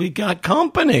 We got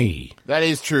company. That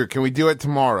is true. Can we do it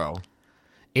tomorrow?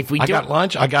 If we I got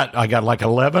lunch. I got like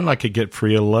 11. I could get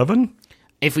free 11.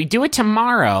 If we do it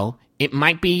tomorrow, it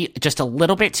might be just a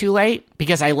little bit too late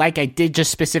because I did just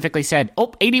specifically said,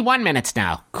 81 minutes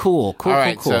now. Cool. All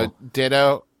right, so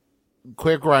Ditto,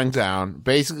 quick rundown.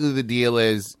 Basically, the deal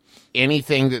is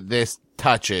anything that this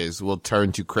touches will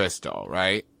turn to crystal,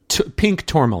 right? Pink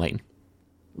tourmaline.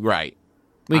 Right.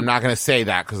 I'm not going to say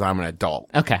that because I'm an adult.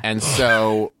 Okay. And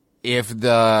so if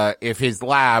his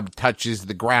lab touches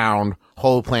the ground,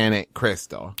 whole planet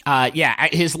crystal. Yeah,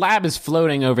 his lab is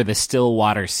floating over the still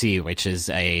water sea, which is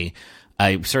a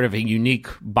sort of a unique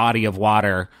body of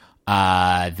water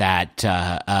that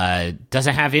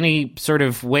doesn't have any sort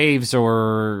of waves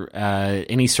or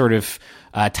any sort of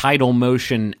tidal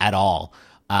motion at all.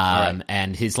 Right.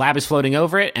 And his lab is floating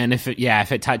over it, and if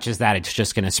it touches that, it's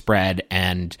just going to spread,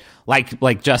 and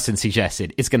like Justin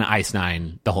suggested, it's going to ice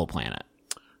nine the whole planet.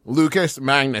 Lucas,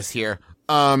 Magnus here.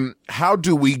 How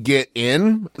do we get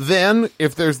in then?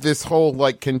 If there's this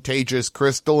whole contagious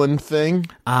crystalline thing,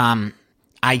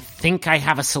 I think I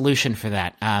have a solution for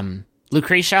that.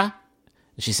 Lucretia,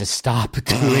 she says, "Stop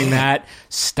doing that.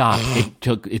 Stop.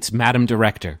 It's Madam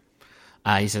Director."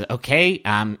 He says, okay,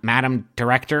 Madam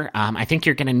Director, I think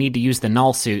you're going to need to use the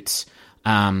null suits,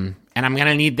 and I'm going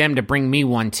to need them to bring me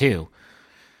one, too.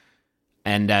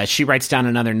 And she writes down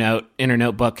another note in her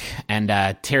notebook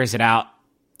and tears it out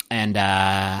and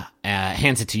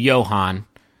hands it to Johan.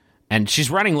 And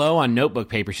she's running low on notebook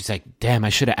paper. She's like, damn, I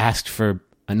should have asked for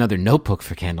another notebook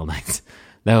for candle nights.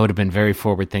 That would have been very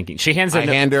forward-thinking. She hands it.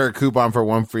 I hand her a coupon for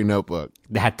 1 free notebook.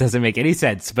 That doesn't make any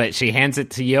sense. But she hands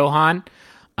it to Johan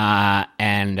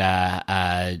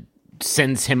and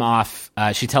sends him off.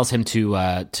 She tells him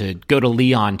to go to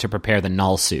Leon to prepare the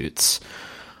null suits.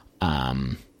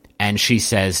 And she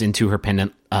says into her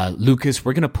pendant, Lucas,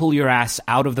 we're going to pull your ass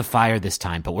out of the fire this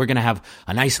time, but we're going to have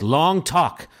a nice long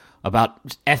talk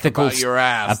about ethical... About your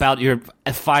ass. About your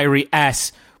fiery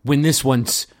ass when this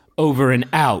one's over and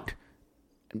out.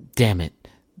 Damn it.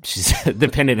 The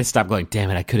pendant has stopped going,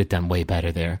 damn it, I could have done way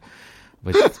better there.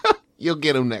 But, You'll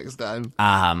get him next time.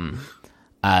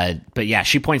 but yeah,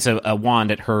 she points a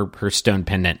wand at her stone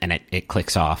pendant, and it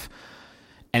clicks off.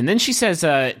 And then she says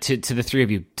to the three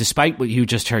of you, despite what you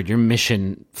just heard, your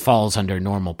mission falls under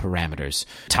normal parameters.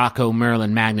 Taako, Merle,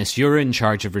 and Magnus, you're in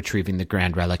charge of retrieving the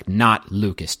Grand Relic, not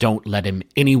Lucas. Don't let him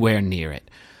anywhere near it.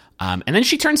 And then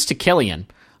she turns to Killian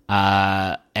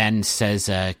and says,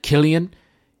 Killian,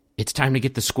 it's time to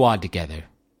get the squad together.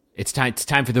 It's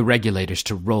time for the regulators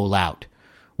to roll out.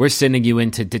 We're sending you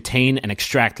in to detain and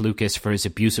extract Lucas for his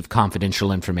abuse of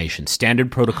confidential information.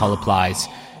 Standard protocol applies.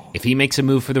 If he makes a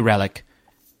move for the relic...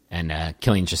 And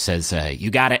Killian just says,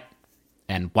 you got it,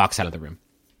 and walks out of the room.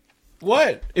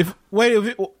 What?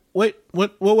 What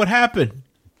would happen?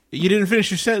 You didn't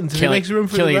finish your sentence. He makes room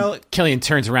for the relic. Killian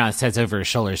turns around and says over his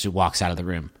shoulders and walks out of the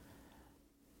room.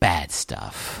 Bad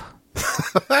stuff.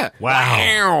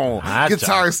 Wow.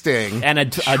 Guitar sting. And a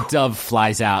dove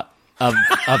flies out of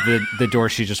the door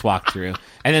she just walked through.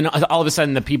 And then all of a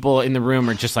sudden the people in the room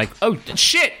are just like, oh,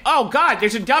 shit. Oh, God,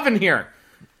 there's a dove in here.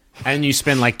 And you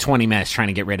spend like 20 minutes trying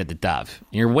to get rid of the dove.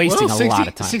 You're wasting a lot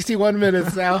of time. 61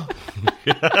 minutes now.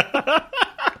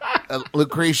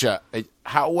 Lucretia,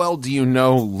 how well do you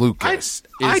know Lucas?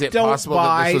 Is it possible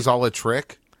that this was all a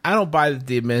trick? I don't buy that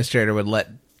the administrator would let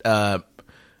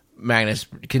Magnus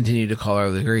continue to call her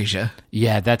Lucretia.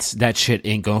 Yeah, that shit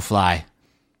ain't gonna fly.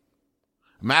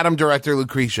 Madam Director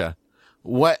Lucretia,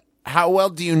 how well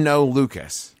do you know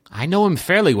Lucas? I know him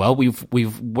fairly well.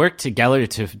 We've worked together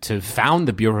to found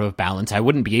the Bureau of Balance. I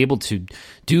wouldn't be able to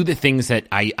do the things that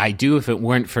I do if it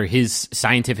weren't for his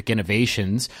scientific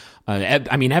innovations.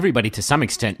 I mean, everybody to some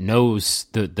extent knows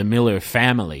the Miller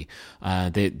family.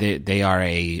 They are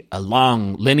a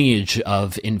long lineage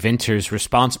of inventors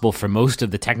responsible for most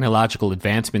of the technological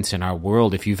advancements in our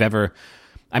world. If you've ever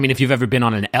been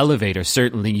on an elevator,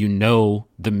 certainly you know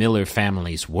the Miller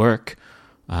family's work.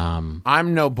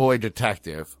 I'm no boy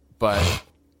detective, but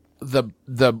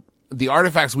the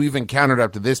artifacts we've encountered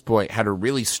up to this point had a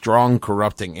really strong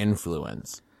corrupting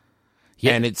influence.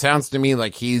 Yeah. And it sounds to me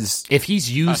like if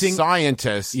he's using a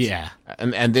scientist, yeah,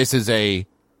 and this is a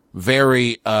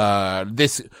very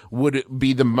this would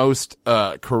be the most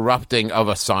corrupting of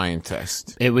a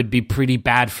scientist. It would be pretty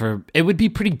bad for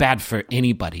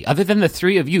anybody other than the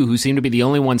three of you who seem to be the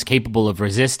only ones capable of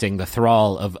resisting the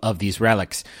thrall of these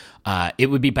relics. It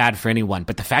would be bad for anyone,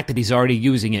 but the fact that he's already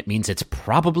using it means it's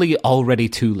probably already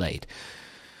too late.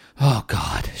 Oh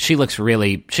God, she looks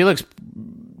really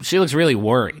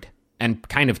worried and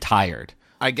kind of tired.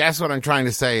 I guess what I'm trying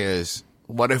to say is,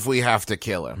 what if we have to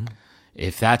kill him?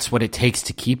 If that's what it takes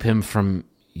to keep him from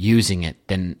using it,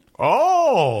 then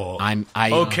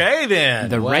okay then.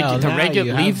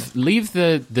 Leave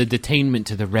the detainment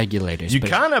to the regulators. You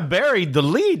kind of buried the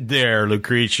lead there,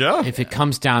 Lucretia. If it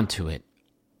comes down to it,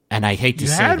 and I hate to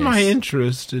say this, you had my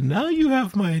interest, and now you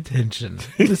have my attention.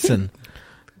 Listen,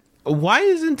 why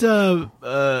isn't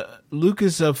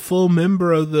Lucas a full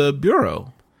member of the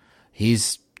Bureau?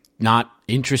 He's not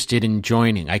interested in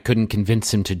joining. I couldn't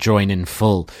convince him to join in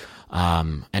full.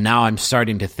 And now I'm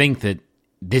starting to think that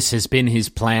this has been his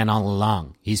plan all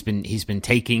along. He's been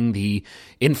taking the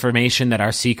information that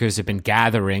our seekers have been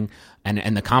gathering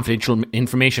and the confidential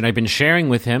information I've been sharing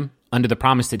with him under the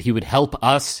promise that he would help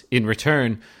us in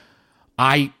return.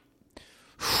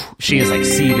 She is like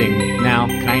seething now,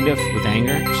 kind of, with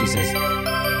anger. She says,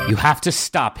 you have to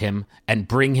stop him and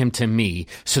bring him to me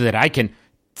so that I can...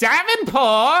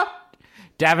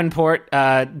 Davenport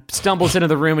stumbles into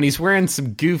the room and he's wearing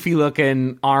some goofy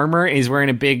looking armor. He's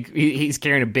wearing he's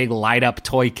carrying a big light up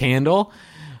toy candle.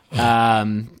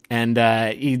 And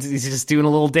he's just doing a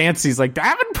little dance. He's like,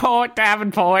 Davenport,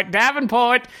 Davenport,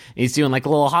 Davenport. He's doing like a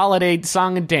little holiday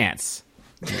song and dance.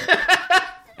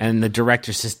 And the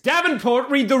director says, Davenport,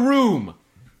 read the room.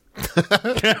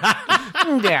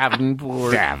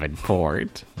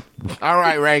 Davenport. All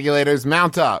right, regulators,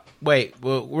 mount up. Wait,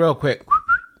 well, real quick.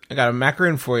 I got a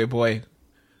macaroon for you, boy.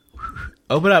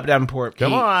 Open up, Davenport.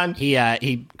 Come on.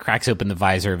 He cracks open the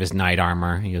visor of his knight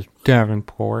armor. He goes,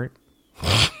 Davenport.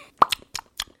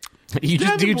 Do you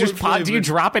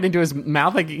drop it into his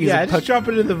mouth like he's I just drop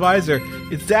it in the visor.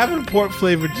 It's Davenport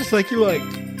flavored, just like you like.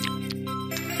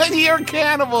 You're a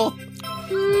cannibal.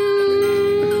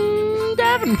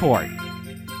 Davenport.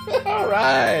 All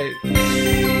right.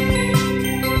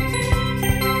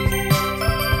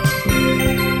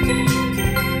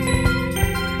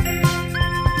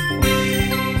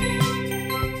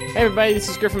 Hey everybody, this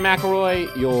is Griffin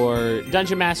McElroy, your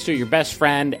dungeon master, your best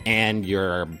friend, and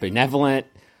your benevolent,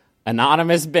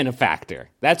 anonymous benefactor.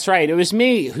 That's right, it was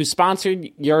me who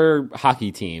sponsored your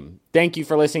hockey team. Thank you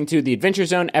for listening to the Adventure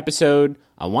Zone episode,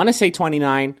 I want to say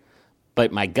 29,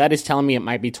 but my gut is telling me it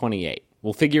might be 28.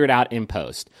 We'll figure it out in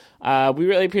post. We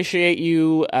really appreciate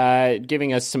you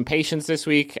giving us some patience this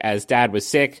week as Dad was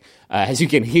sick. As you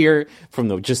can hear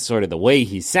from just sort of the way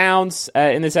he sounds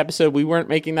in this episode, we weren't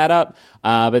making that up.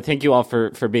 But thank you all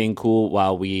for being cool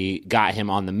while we got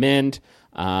him on the mend.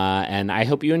 And I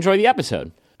hope you enjoy the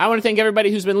episode. I want to thank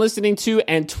everybody who's been listening to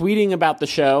and tweeting about the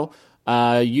show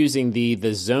using the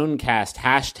Zonecast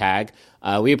hashtag.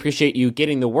 We appreciate you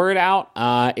getting the word out.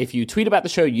 If you tweet about the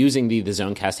show using the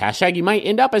Zonecast hashtag, you might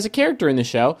end up as a character in the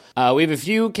show. We have a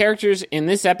few characters in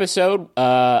this episode,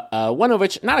 one of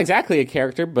which, not exactly a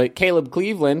character, but Caleb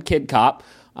Cleveland, Kid Cop,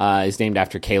 is named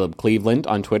after Caleb Cleveland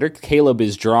on Twitter. Caleb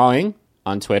is drawing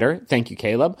on Twitter. Thank you,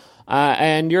 Caleb.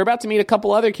 And you're about to meet a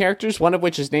couple other characters, one of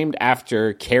which is named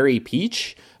after Carrie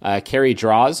Peach. Carrie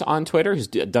Draws on Twitter, who's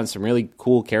done some really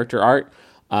cool character art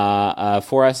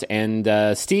for us,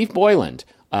 and Steve Boyland,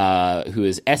 who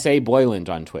is S.A. Boyland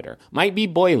on Twitter. Might be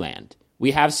Boyland.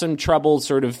 We have some trouble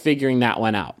sort of figuring that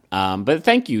one out. But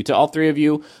thank you to all three of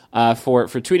you for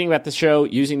tweeting about the show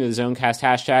using the Zonecast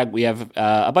hashtag. We have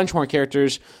a bunch more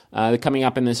characters coming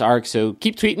up in this arc, so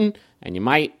keep tweeting, and you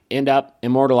might end up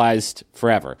immortalized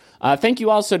forever. Thank you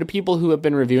also to people who have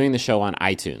been reviewing the show on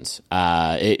iTunes.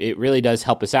 It really does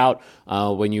help us out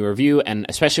when you review, and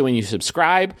especially when you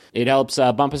subscribe. It helps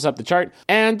bump us up the chart.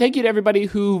 And thank you to everybody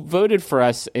who voted for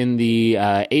us in the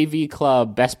AV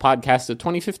Club Best Podcast of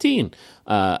 2015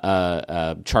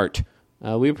 chart.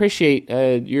 We appreciate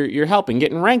your help in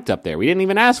getting ranked up there. We didn't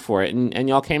even ask for it, and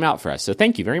y'all came out for us. So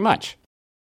thank you very much.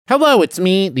 Hello, it's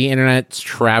me, the internet's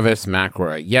Travis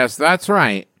McElroy. Yes, that's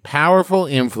right. Powerful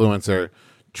influencer,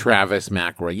 Travis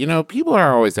McElroy. You know, people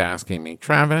are always asking me,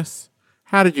 Travis,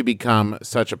 how did you become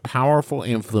such a powerful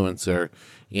influencer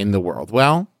in the world?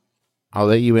 Well, I'll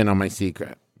let you in on my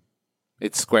secret.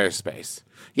 It's Squarespace.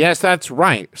 Yes, that's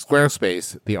right.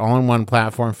 Squarespace, the all-in-one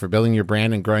platform for building your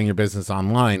brand and growing your business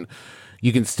online.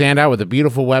 You can stand out with a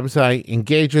beautiful website,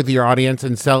 engage with your audience,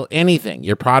 and sell anything,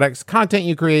 your products, content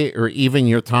you create, or even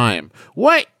your time.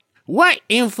 What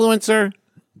influencer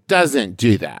doesn't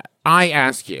do that? I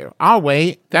ask you. I'll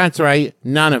wait. That's right.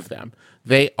 None of them.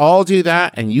 They all do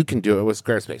that, and you can do it with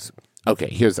Squarespace. Okay,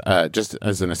 here's just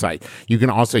as an aside. You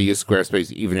can also use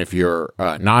Squarespace even if you're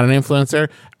not an influencer,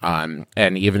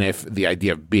 and even if the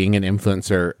idea of being an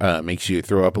influencer makes you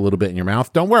throw up a little bit in your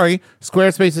mouth. Don't worry,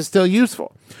 Squarespace is still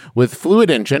useful. With Fluid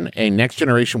Engine, a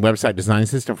next-generation website design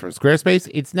system from Squarespace,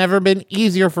 it's never been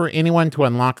easier for anyone to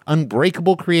unlock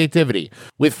unbreakable creativity.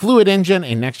 With Fluid Engine,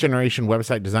 a next-generation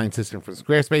website design system from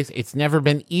Squarespace, it's never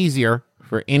been easier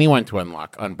for anyone to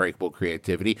unlock unbreakable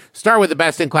creativity. Start with the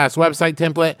best-in-class website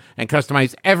template and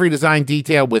customize every design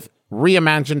detail with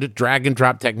reimagined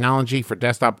drag-and-drop technology for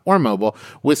desktop or mobile.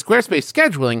 With Squarespace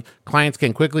scheduling, clients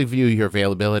can quickly view your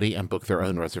availability and book their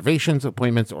own reservations,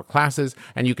 appointments, or classes,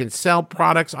 and you can sell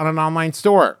products on an online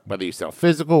store. Whether you sell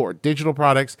physical or digital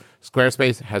products,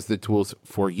 Squarespace has the tools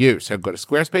for you. So go to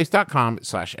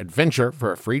squarespace.com/adventure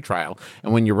for a free trial,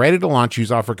 and when you're ready to launch,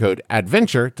 use offer code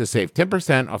ADVENTURE to save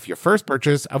 10% off your first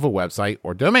purchase of a website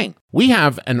or domain. We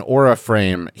have an Aura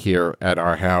frame here at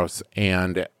our house,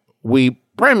 and we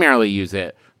primarily use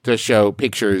it to show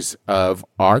pictures of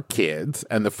our kids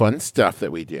and the fun stuff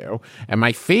that we do. And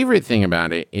my favorite thing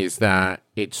about it is that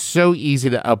it's so easy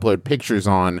to upload pictures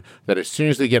on that as soon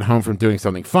as we get home from doing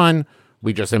something fun,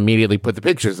 we just immediately put the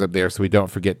pictures up there so we don't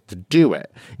forget to do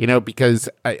it. You know, because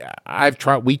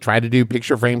we tried to do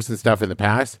picture frames and stuff in the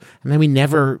past, and then we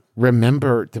never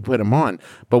remember to put them on.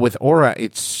 But with Aura,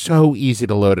 it's so easy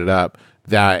to load it up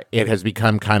that it has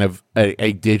become kind of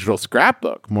a digital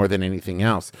scrapbook more than anything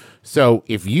else. So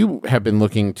if you have been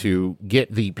looking to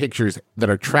get the pictures that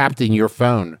are trapped in your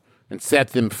phone and set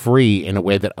them free in a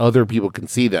way that other people can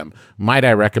see them, might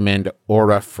I recommend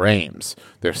Aura Frames.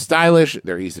 They're stylish,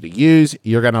 they're easy to use,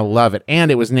 you're going to love it.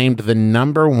 And it was named the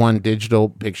 #1 digital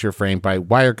picture frame by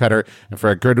Wirecutter, and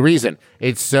for a good reason.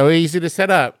 It's so easy to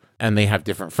set up, and they have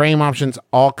different frame options,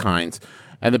 all kinds.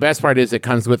 And the best part is it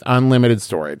comes with unlimited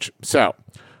storage. So,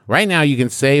 right now, you can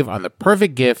save on the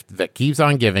perfect gift that keeps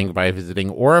on giving by visiting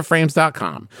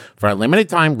auraframes.com. For a limited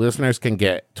time, listeners can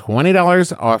get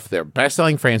 $20 off their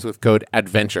best-selling frames with code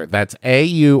ADVENTURE. That's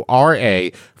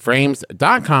AURA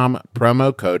frames.com,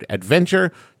 promo code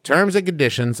ADVENTURE. Terms and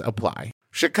conditions apply.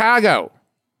 Chicago,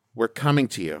 we're coming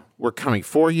to you. We're coming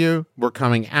for you. We're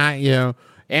coming at you.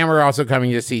 And we're also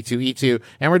coming to C2E2,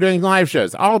 and we're doing live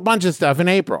shows, all a bunch of stuff in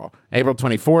April. April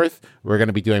 24th, we're going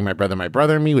to be doing My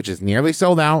Brother and Me, which is nearly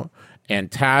sold out,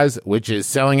 and Taz, which is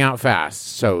selling out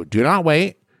fast. So do not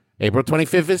wait. April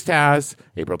 25th is Taz.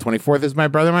 April 24th is My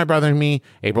Brother and Me.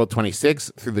 April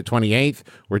 26th through the 28th,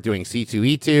 we're doing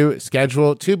C2E2,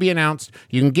 schedule to be announced.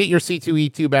 You can get your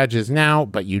C2E2 badges now,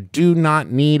 but you do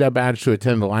not need a badge to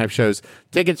attend the live shows.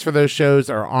 Tickets for those shows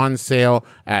are on sale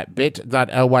at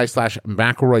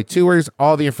bit.ly/McElroy Tours.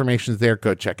 All the information's there.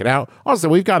 Go check it out. Also,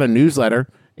 we've got a newsletter.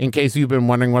 In case you've been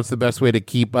wondering what's the best way to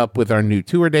keep up with our new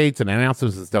tour dates and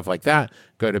announcements and stuff like that,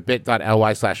 go to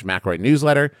bit.ly/McElroy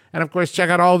newsletter. And of course, check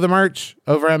out all of the merch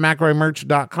over at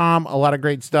McElroymerch.com. A lot of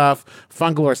great stuff.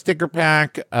 Fun Galore sticker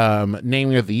pack,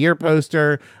 Naming of the Year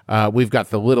poster. We've got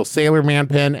the little Sailor Man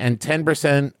pin, and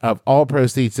 10% of all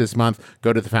proceeds this month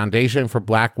go to the Foundation for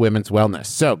Black Women's Wellness.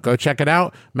 So go check it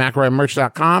out,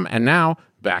 McElroymerch.com. And now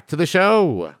back to the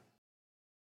show.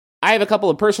 I have a couple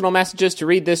of personal messages to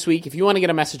read this week. If you want to get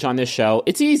a message on this show,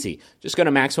 it's easy. Just go to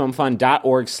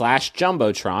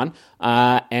MaximumFun.org/Jumbotron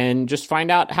and just find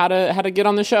out how to get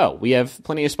on the show. We have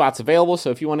plenty of spots available,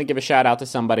 so if you want to give a shout out to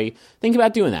somebody, think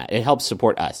about doing that. It helps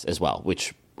support us as well,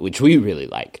 which we really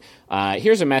like.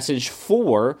 Here's a message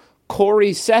for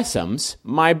Corey Sessoms,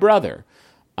 my brother.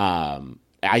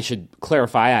 I should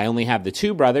clarify, I only have the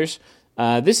two brothers.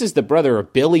 This is the brother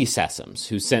of Billy Sessoms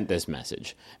who sent this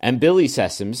message. And Billy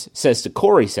Sessoms says to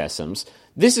Corey Sessoms,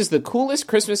 "This is the coolest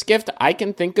Christmas gift I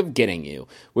can think of getting you.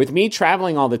 With me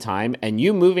traveling all the time and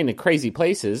you moving to crazy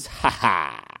places,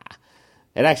 ha-ha."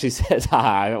 It actually says,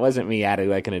 ha-ha. It wasn't me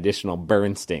adding like an additional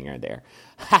burn stinger there.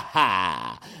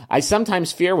 Ha-ha. I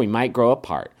sometimes fear we might grow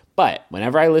apart. But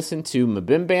whenever I listen to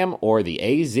Mabim Bam or the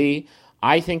AZ,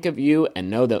 I think of you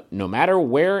and know that no matter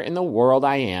where in the world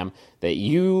I am, that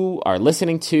you are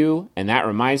listening to, and that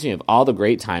reminds me of all the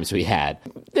great times we had.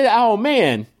 Oh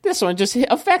man, this one just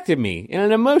affected me in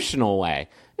an emotional way.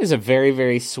 This is a very,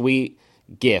 very sweet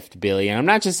gift, Billy, and I'm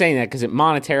not just saying that because it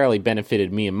monetarily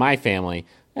benefited me and my family.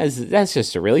 That's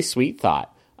just a really sweet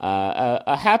thought.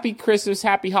 A happy Christmas,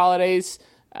 happy holidays,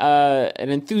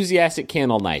 and enthusiastic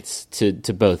candle nights to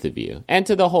both of you and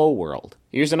to the whole world.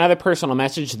 Here's another personal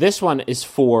message. This one is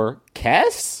for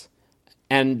Kes,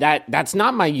 and that's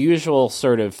not my usual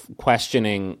sort of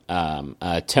questioning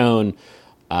tone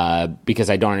because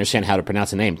I don't understand how to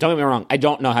pronounce the name. Don't get me wrong, I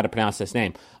don't know how to pronounce this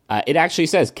name. It actually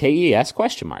says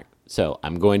Kes ? So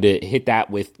I'm going to hit that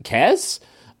with Kes,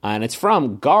 and it's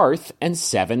from Garth and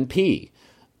 7P.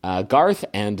 Garth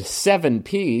and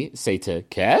 7P say to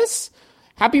Kes,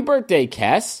 "Happy birthday,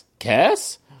 Kes.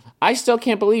 Kes? I still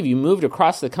can't believe you moved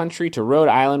across the country to Rhode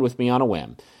Island with me on a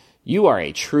whim. You are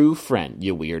a true friend,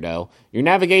 you weirdo. Your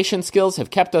navigation skills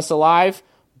have kept us alive,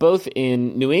 both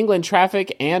in New England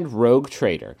traffic and Rogue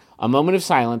Trader. A moment of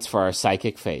silence for our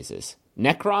psychic phases.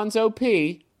 Necrons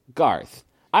OP, Garth."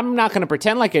 I'm not going to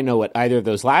pretend like I know what either of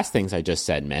those last things I just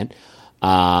said meant.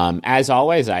 As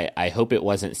always, I hope it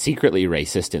wasn't secretly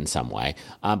racist in some way,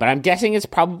 but I'm guessing it's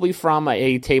probably from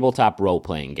a tabletop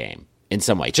role-playing game in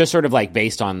some way, just sort of like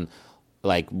based on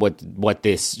like what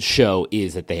this show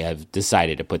is that they have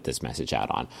decided to put this message out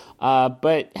on.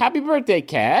 But happy birthday,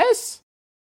 Cass!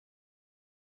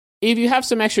 If you have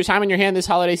some extra time on your hand this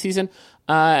holiday season,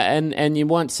 and you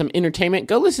want some entertainment,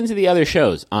 go listen to the other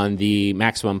shows on the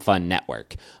Maximum Fun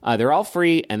Network. They're all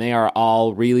free, and they are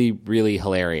all really, really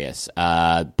hilarious.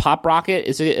 Pop Rocket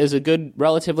is a good,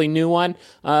 relatively new one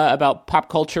about pop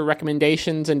culture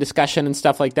recommendations and discussion and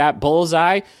stuff like that.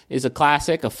 Bullseye is a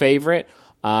classic, a favorite.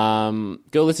 Go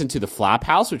listen to The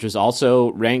Flophouse, which was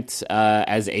also ranked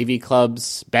as AV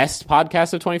Club's best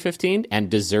podcast of 2015,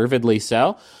 and deservedly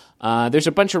so. There's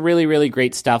a bunch of really, really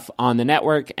great stuff on the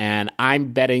network, and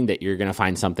I'm betting that you're going to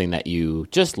find something that you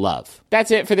just love. That's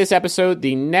it for this episode.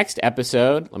 The next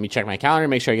episode, let me check my calendar,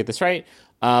 make sure I get this right,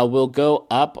 will go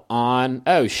up on,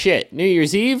 New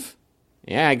Year's Eve?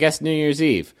 Yeah, I guess New Year's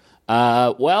Eve.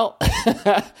 Well,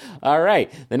 all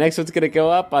right. The next one's going to go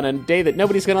up on a day that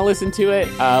nobody's going to listen to it.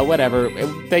 Whatever.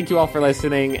 Thank you all for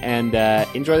listening, and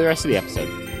enjoy the rest of the episode.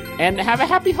 And have a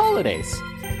happy holidays.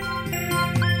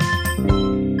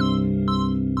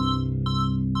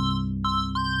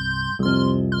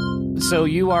 So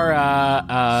you are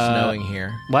snowing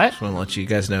here. What? Just want to let you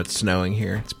guys know it's snowing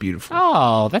here. It's beautiful.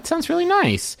 Oh, that sounds really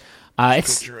nice.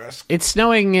 It's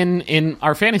snowing in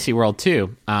our fantasy world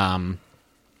too.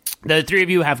 The three of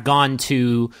you have gone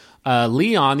to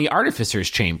Leon, the Artificer's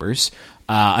chambers,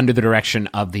 under the direction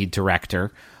of the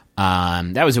director.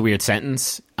 That was a weird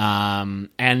sentence.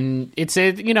 And it's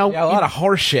a lot of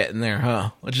horse shit in there, huh?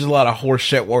 Which is a lot of horse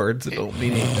shit words that don't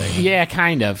mean anything. Yeah,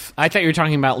 kind of. I thought you were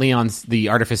talking about Leon's the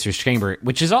Artificer's chamber,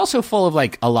 which is also full of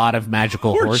like a lot of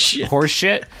magical horse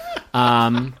shit.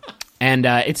 And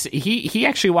he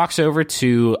actually walks over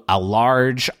to a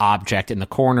large object in the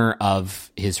corner of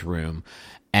his room,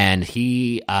 and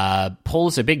he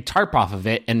pulls a big tarp off of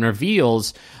it and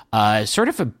reveals sort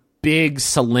of a big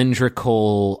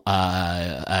cylindrical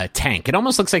tank. It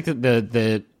almost looks like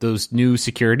those new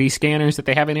security scanners that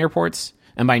they have in airports.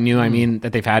 And by new, I mean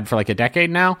that they've had for like a decade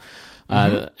now.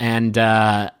 And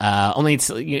only it's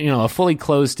a fully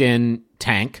closed in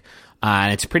tank.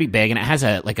 And it's pretty big, and it has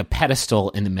a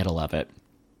pedestal in the middle of it.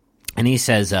 And he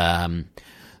says,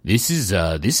 This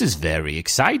is very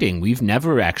exciting. We've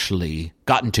never actually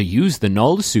gotten to use the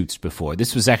null suits before.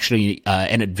 This was actually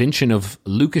an invention of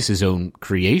Lucas's own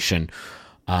creation.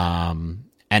 And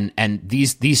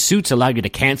these suits allow you to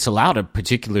cancel out a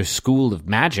particular school of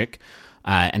magic.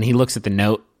 And he looks at the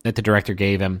note that the director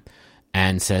gave him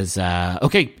and says,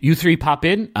 okay, you three pop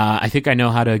in. I think I know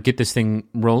how to get this thing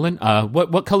rolling.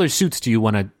 What color suits do you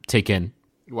want to take in?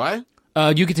 What?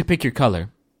 You get to pick your color.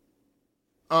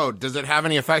 Oh, does it have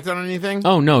any effect on anything?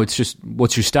 Oh, no, it's just,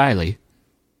 what's your styly?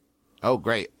 Oh,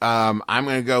 great. I'm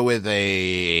going to go with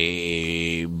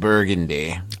a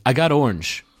burgundy. I got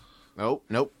orange. Nope,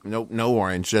 no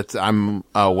orange. I'm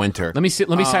winter. Let me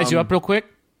size you up real quick.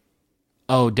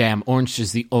 Oh, damn, orange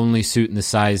is the only suit in the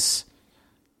size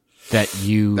that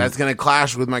you... That's going to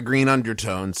clash with my green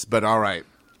undertones, but all right.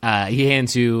 He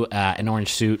hands you an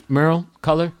orange suit. Merle,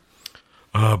 color?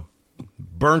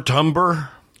 Burnt umber.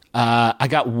 I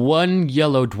got one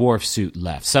yellow dwarf suit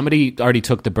left. Somebody already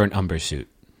took the burnt umber suit.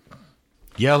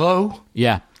 Yellow?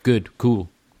 Yeah, good, cool.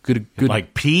 Good.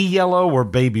 Like pea yellow or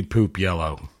baby poop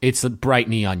yellow? It's a bright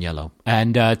neon yellow.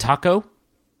 And Taako?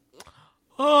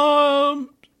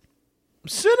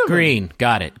 Cinnamon. Green.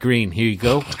 Got it. Green. Here you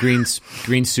go. Green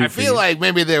suit. I feel like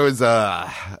maybe there was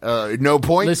no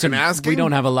point Listen, in asking. we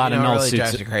don't have a lot of null really suits.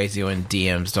 drives you crazy when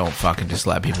DMs don't fucking just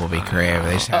let people be creative.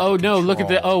 They just have Oh to no! Look at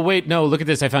control. the. Oh wait, no! Look at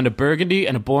this! I found a burgundy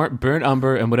and a burnt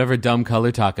umber and whatever dumb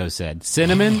color Taako said.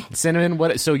 Cinnamon.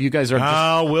 What? So you guys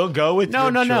are. We'll go with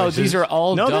No. These are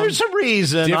all. No, dumb, there's a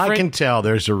reason. I different- can tell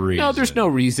there's a reason. No, there's no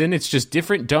reason. It's just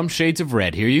different dumb shades of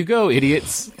red. Here you go,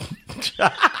 idiots.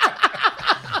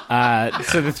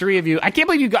 So the three of you, I can't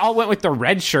believe you all went with the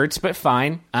red shirts, but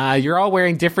fine. You're all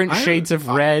wearing different shades of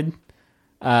red.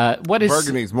 What is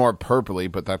Burgundy's more purpley,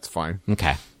 but that's fine. Okay?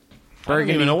 I don't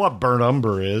Burgundy. even know what burnt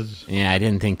umber is. Yeah, I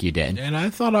didn't think you did. And I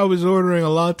thought I was ordering a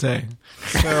latte.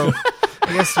 So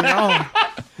I guess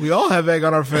we all have egg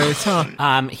on our face,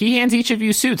 huh? He hands each of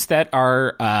you suits that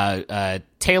are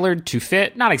tailored to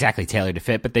fit. Not exactly tailored to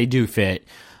fit, but they do fit.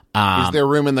 Is there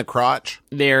room in the crotch?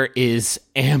 There is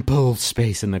ample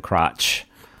space in the crotch.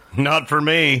 Not for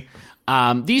me.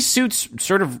 These suits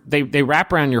sort of they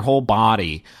wrap around your whole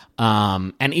body,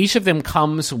 and each of them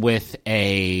comes with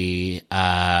a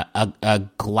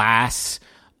glass,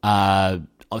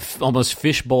 almost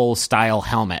fishbowl style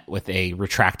helmet with a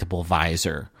retractable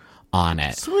visor on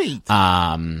it. Sweet.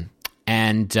 And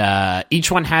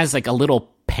each one has like a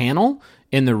little panel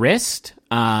in the wrist.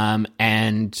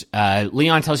 And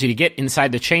Leon tells you to get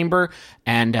inside the chamber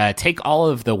and take all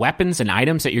of the weapons and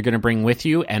items that you're going to bring with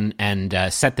you and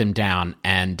set them down.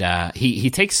 And he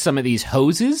takes some of these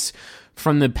hoses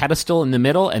from the pedestal in the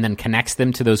middle and then connects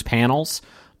them to those panels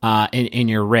in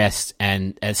your wrist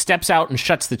and steps out and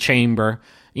shuts the chamber.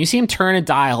 You see him turn a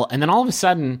dial, and then all of a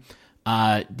sudden,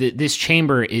 this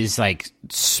chamber is like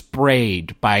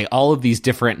sprayed by all of these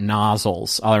different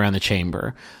nozzles all around the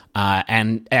chamber.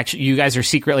 And actually, you guys are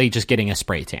secretly just getting a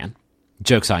spray tan.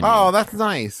 Joke's on you. Oh, that's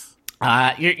nice.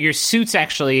 Your suits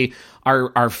actually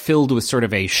are filled with sort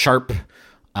of a sharp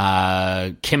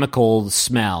chemical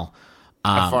smell.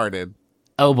 I farted.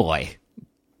 Oh boy,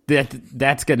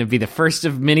 that's going to be the first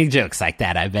of many jokes like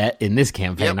that, I bet, in this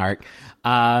campaign arc.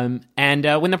 And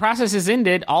when the process is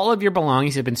ended, all of your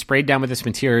belongings have been sprayed down with this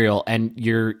material, and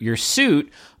your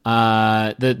suit,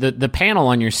 the panel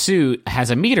on your suit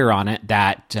has a meter on it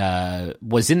that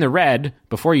was in the red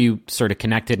before you sort of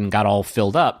connected and got all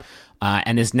filled up,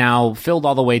 and is now filled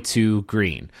all the way to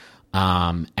green.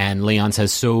 And Leon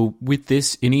says, so with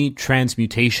this, any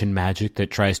transmutation magic that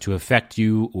tries to affect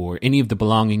you or any of the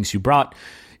belongings you brought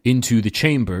into the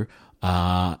chamber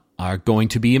are going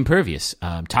to be impervious.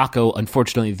 Taako,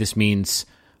 unfortunately, this means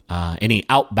any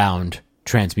outbound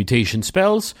transmutation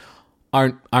spells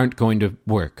aren't going to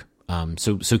work.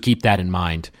 So keep that in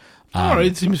mind. All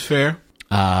right, seems fair.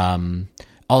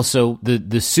 Also,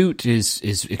 the suit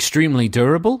is extremely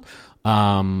durable,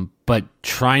 but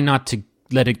try not to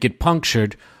let it get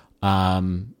punctured,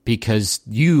 because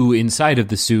you inside of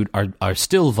the suit are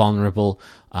still vulnerable.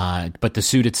 But the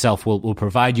suit itself will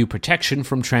provide you protection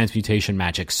from transmutation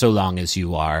magic so long as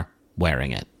you are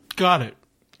wearing it. Got it.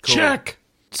 Cool. Check.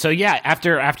 So yeah,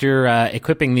 after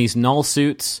equipping these null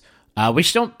suits,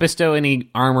 which don't bestow any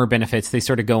armor benefits, they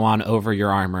sort of go on over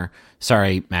your armor.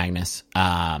 Sorry, Magnus.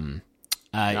 No,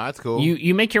 that's cool.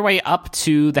 You make your way up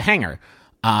to the hangar.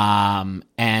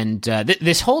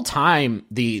 This whole time,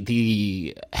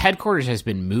 the headquarters has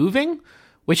been moving,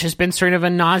 which has been sort of a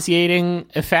nauseating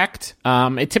effect.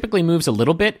 It typically moves a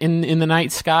little bit in the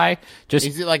night sky.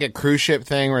 Is it like a cruise ship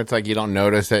thing where it's like you don't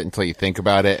notice it until you think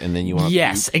about it and then you want to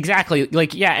Yes, puke? exactly.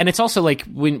 Like, yeah, and it's also like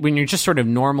when you're just sort of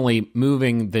normally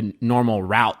moving the normal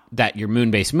route that your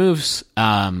moon base moves,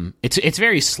 it's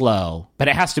very slow, but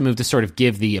it has to move to sort of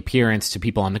give the appearance to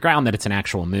people on the ground that it's an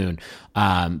actual moon.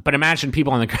 But imagine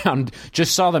people on the ground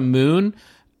just saw the moon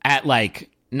at like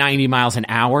 90 miles an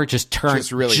hour, just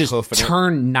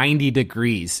turn 90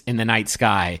 degrees in the night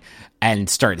sky and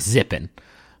start zipping.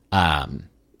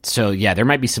 So yeah, there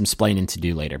might be some splaining to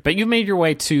do later. But you've made your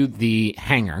way to the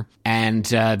hangar, and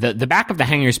the back of the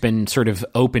hangar's been sort of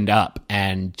opened up,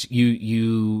 and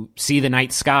you see the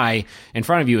night sky in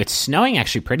front of you. It's snowing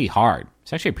actually pretty hard.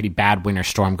 It's actually a pretty bad winter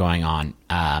storm going on.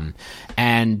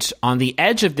 And on the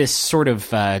edge of this sort of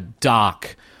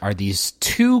dock are these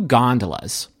two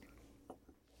gondolas.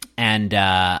 And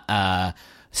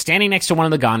standing next to one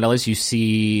of the gondolas, you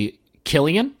see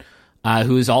Killian,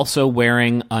 who is also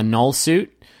wearing a null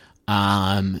suit.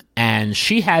 And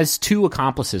she has two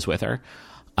accomplices with her,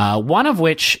 one of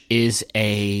which is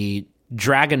a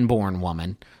dragonborn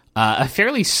woman, a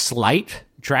fairly slight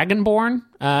dragonborn.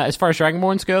 As far as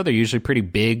dragonborns go, they're usually pretty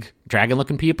big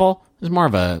dragon-looking people. There's more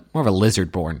of a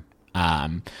lizardborn.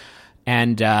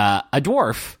 And a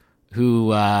dwarf,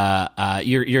 who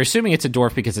you're assuming it's a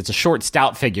dwarf because it's a short,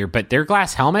 stout figure, but their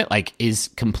glass helmet is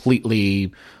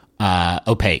completely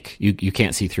opaque. You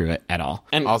can't see through it at all.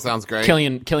 And all sounds great.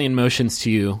 Killian motions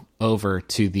to you over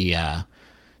to the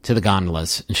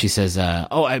gondolas, and she says, I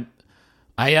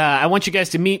want you guys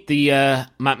to meet the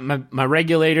my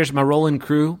regulators, my rolling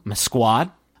crew, my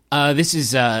squad. This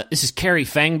is Carrie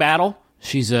Fangbattle.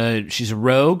 She's a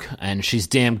rogue, and she's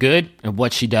damn good at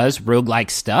what she does,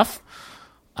 rogue-like stuff.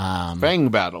 Fang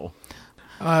battle.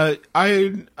 I've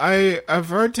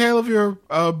heard tale of your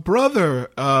brother,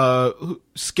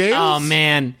 Scales. Oh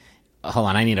man, hold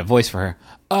on, I need a voice for her.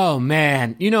 Oh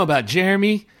man, you know about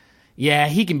Jeremy? Yeah,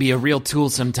 he can be a real tool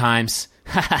sometimes.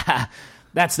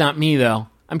 That's not me though.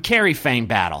 I'm Carrie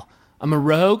Fangbattle. I'm a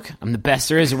rogue. I'm the best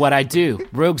there is at what I do.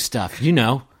 Rogue stuff, you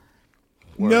know.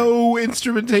 No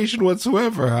instrumentation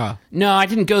whatsoever, huh? No, I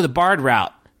didn't go the bard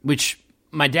route, which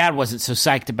my dad wasn't so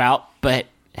psyched about, but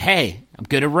hey, I'm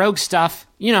good at rogue stuff.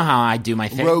 You know how I do my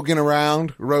thing. Roguing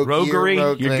around. Roguery?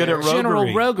 You're good at roguery.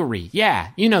 General roguery. Yeah,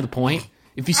 you know the point.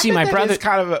 If you see my brother... It's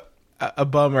kind of a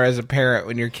bummer as a parent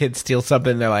when your kid steals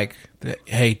something. They're like,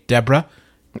 hey, Deborah?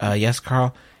 Yes,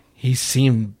 Carl? He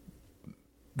seemed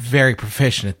very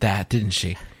proficient at that, didn't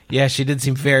she? Yeah, she did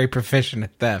seem very proficient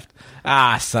at theft.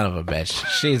 Ah, son of a bitch.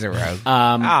 She's a rogue.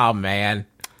 Oh, man.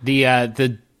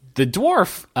 The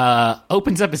dwarf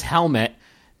opens up his helmet,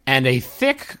 and a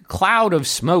thick cloud of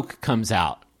smoke comes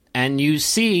out, and you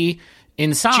see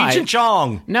inside... Cheech and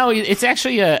Chong! No, it's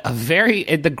actually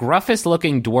the gruffest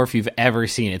looking dwarf you've ever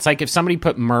seen. It's like if somebody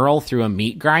put Merle through a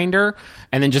meat grinder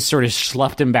and then just sort of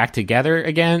sloughed him back together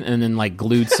again and then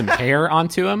glued some hair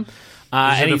onto him.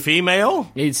 Is it a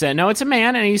female? No, it's a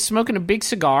man, and he's smoking a big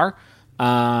cigar.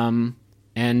 And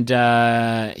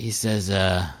he says,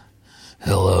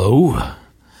 hello.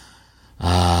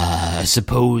 I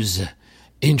suppose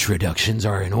introductions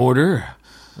are in order.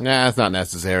 Nah, that's not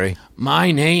necessary.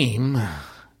 My name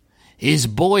is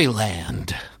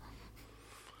Boyland.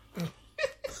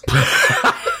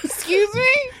 Excuse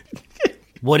me?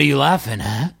 What are you laughing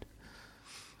at?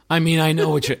 I mean, I know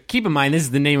what you're... Keep in mind, this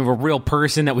is the name of a real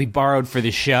person that we borrowed for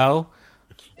the show.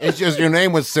 It's just your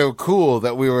name was so cool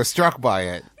that we were struck by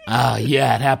it.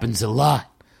 Yeah, it happens a lot.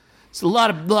 It's a lot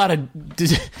of...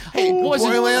 Hey,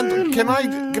 Boyland, can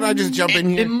I just jump in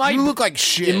here? You look like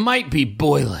shit. It might be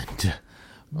Boyland.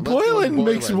 Boyland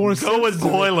makes more sense. Go with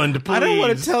Boyland, please. I don't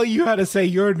want to tell you how to say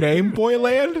your name,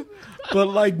 Boyland, but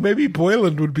like maybe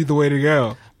Boyland would be the way to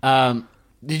go.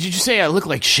 Did you just say I look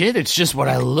like shit? It's just what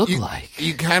I look like.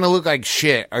 You kind of look like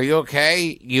shit. Are you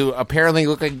okay? You apparently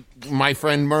look like my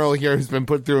friend Merle here, who's been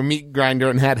put through a meat grinder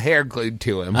and had hair glued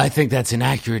to him. I think that's an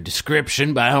accurate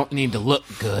description, but I don't need to look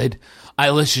good.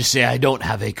 Let's just say I don't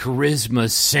have a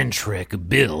charisma-centric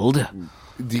build.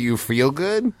 Do you feel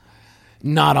good?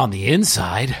 Not on the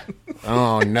inside.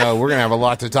 Oh, no. We're going to have a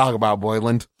lot to talk about,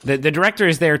 Boyland. The director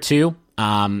is there, too.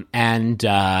 And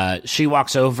she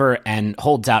walks over and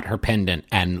holds out her pendant,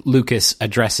 and Lucas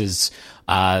addresses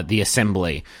the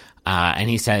assembly. And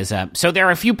he says, so there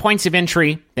are a few points of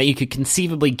entry that you could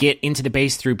conceivably get into the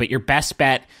base through, but your best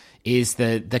bet is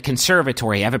the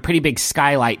conservatory. I have a pretty big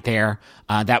skylight there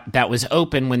that was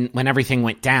open when everything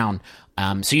went down.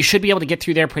 So you should be able to get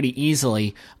through there pretty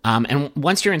easily. And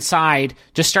once you're inside,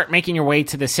 just start making your way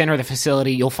to the center of the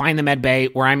facility. You'll find the med bay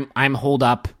where I'm holed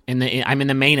up I'm in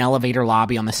the main elevator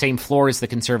lobby on the same floor as the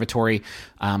conservatory.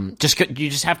 You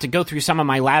just have to go through some of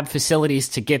my lab facilities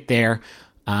to get there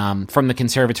from the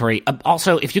conservatory.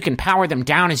 Also, if you can power them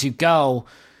down as you go,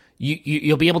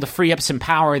 you'll be able to free up some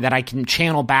power that I can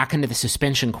channel back into the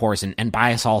suspension cores and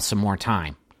buy us all some more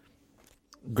time.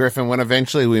 Griffin, when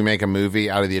eventually we make a movie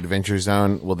out of the Adventure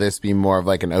Zone, will this be more of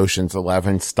like an Ocean's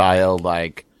 11 style,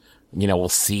 like, we'll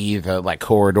see the like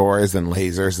corridors and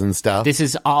lasers and stuff? This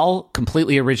is all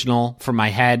completely original from my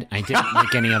head. I didn't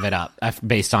make any of it up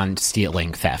based on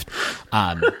stealing theft.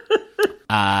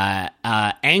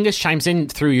 Angus chimes in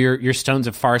through your stones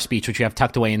of far speech, which you have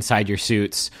tucked away inside your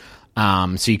suits,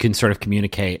 so you can sort of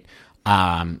communicate.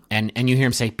 And you hear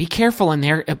him say, "Be careful in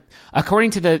there.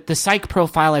 According to the psych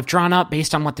profile I've drawn up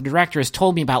based on what the director has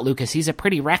told me about Lucas, he's a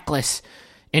pretty reckless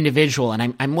individual,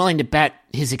 and I'm willing to bet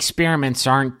his experiments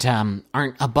aren't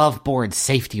above board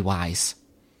safety wise."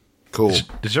 Cool.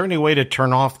 Is there any way to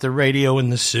turn off the radio in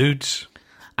the suits?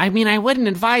 I mean, I wouldn't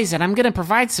advise it. I'm going to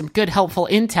provide some good, helpful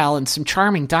intel and some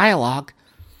charming dialogue.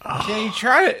 Can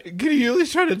you at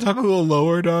least try to talk a little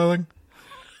lower, darling?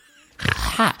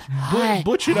 Hi.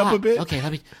 Butch it up a bit. Okay,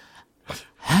 let me...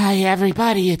 Hi,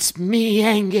 everybody. It's me,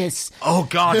 Angus. Oh,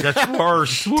 God, that's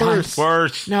worse.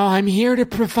 Worse. No, I'm here to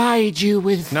provide you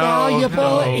with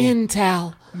valuable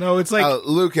intel. No, it's like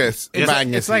Lucas.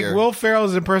 Magnus it's like here. Will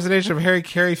Ferrell's impersonation of Harry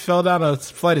Carey fell down a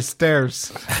flight of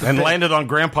stairs And landed on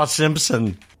Grandpa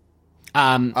Simpson.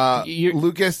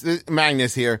 Lucas,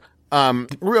 Magnus here.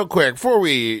 Real quick, before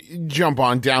we jump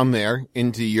on down there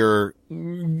into your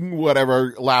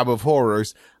whatever lab of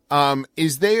horrors,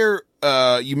 is there,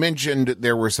 you mentioned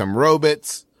there were some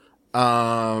robots.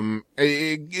 Are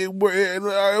we going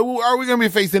to be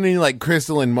facing any like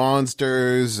crystalline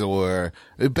monsters or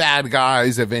bad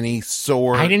guys of any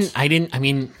sort? I didn't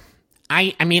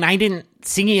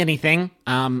see anything.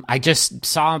 I just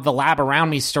saw the lab around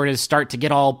me start to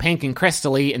get all pink and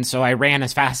crystally, and so I ran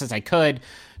as fast as I could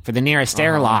for the nearest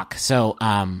airlock. So,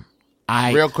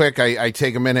 real quick, I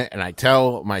take a minute and I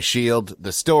tell my shield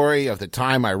the story of the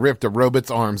time I ripped a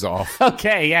robot's arms off.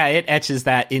 Okay, yeah, it etches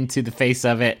that into the face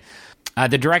of it.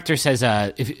 The director says,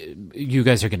 if you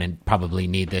guys are going to probably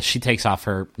need this. She takes off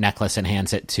her necklace and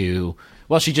hands it to,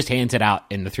 she just hands it out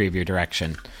in the three of your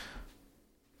direction.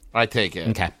 I take it.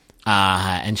 Okay.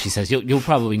 And she says, you'll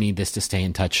probably need this to stay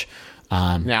in touch.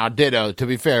 Now, ditto, to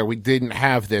be fair, we didn't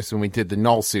have this when we did the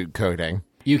null suit coding.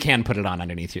 You can put it on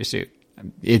underneath your suit.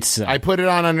 I put it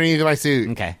on underneath my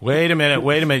suit. Okay. Wait a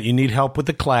minute. You need help with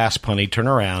the clasp, honey. Turn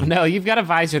around. No, you've got a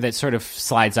visor that sort of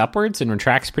slides upwards and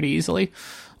retracts pretty easily.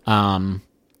 So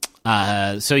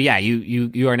yeah,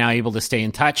 you are now able to stay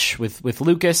in touch with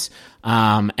Lucas.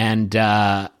 And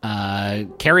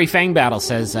Carrie Fangbattle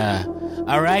says,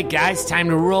 all right, guys, time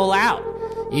to roll out.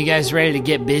 You guys ready to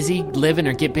get busy living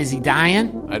or get busy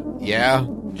dying? Yeah.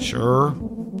 Sure.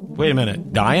 Wait a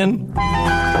minute. Dying?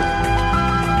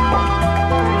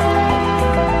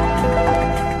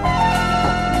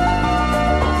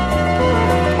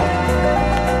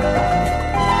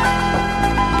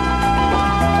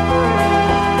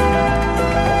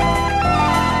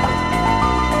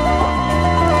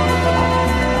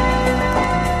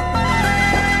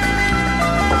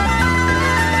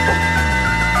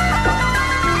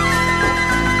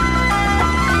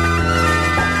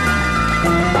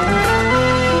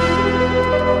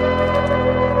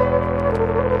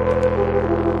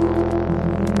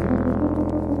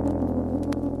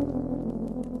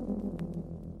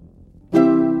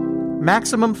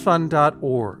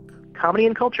 MaximumFun.org. Comedy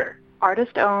and culture.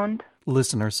 Artist owned.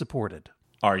 Listener supported.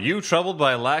 Are you troubled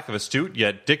by a lack of astute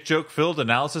yet dick joke-filled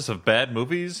analysis of bad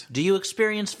movies? Do you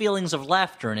experience feelings of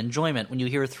laughter and enjoyment when you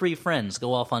hear three friends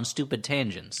go off on stupid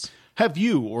tangents? Have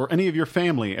you or any of your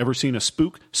family ever seen a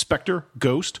spook, specter,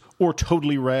 ghost, or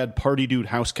totally rad party dude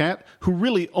house cat who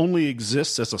really only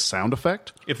exists as a sound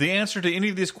effect? If the answer to any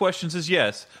of these questions is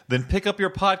yes, then pick up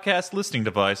your podcast listening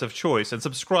device of choice and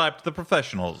subscribe to The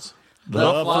Professionals. The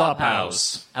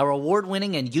Flophouse. Our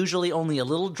award-winning and usually only a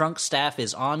little drunk staff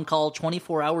is on call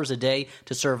 24 hours a day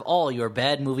to serve all your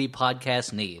bad movie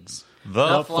podcast needs.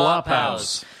 The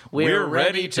Flophouse. We're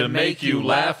ready to make you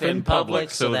laugh in public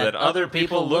so that other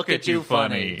people look at you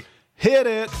funny. Hit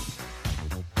it!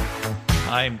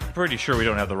 I'm pretty sure we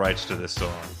don't have the rights to this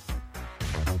song.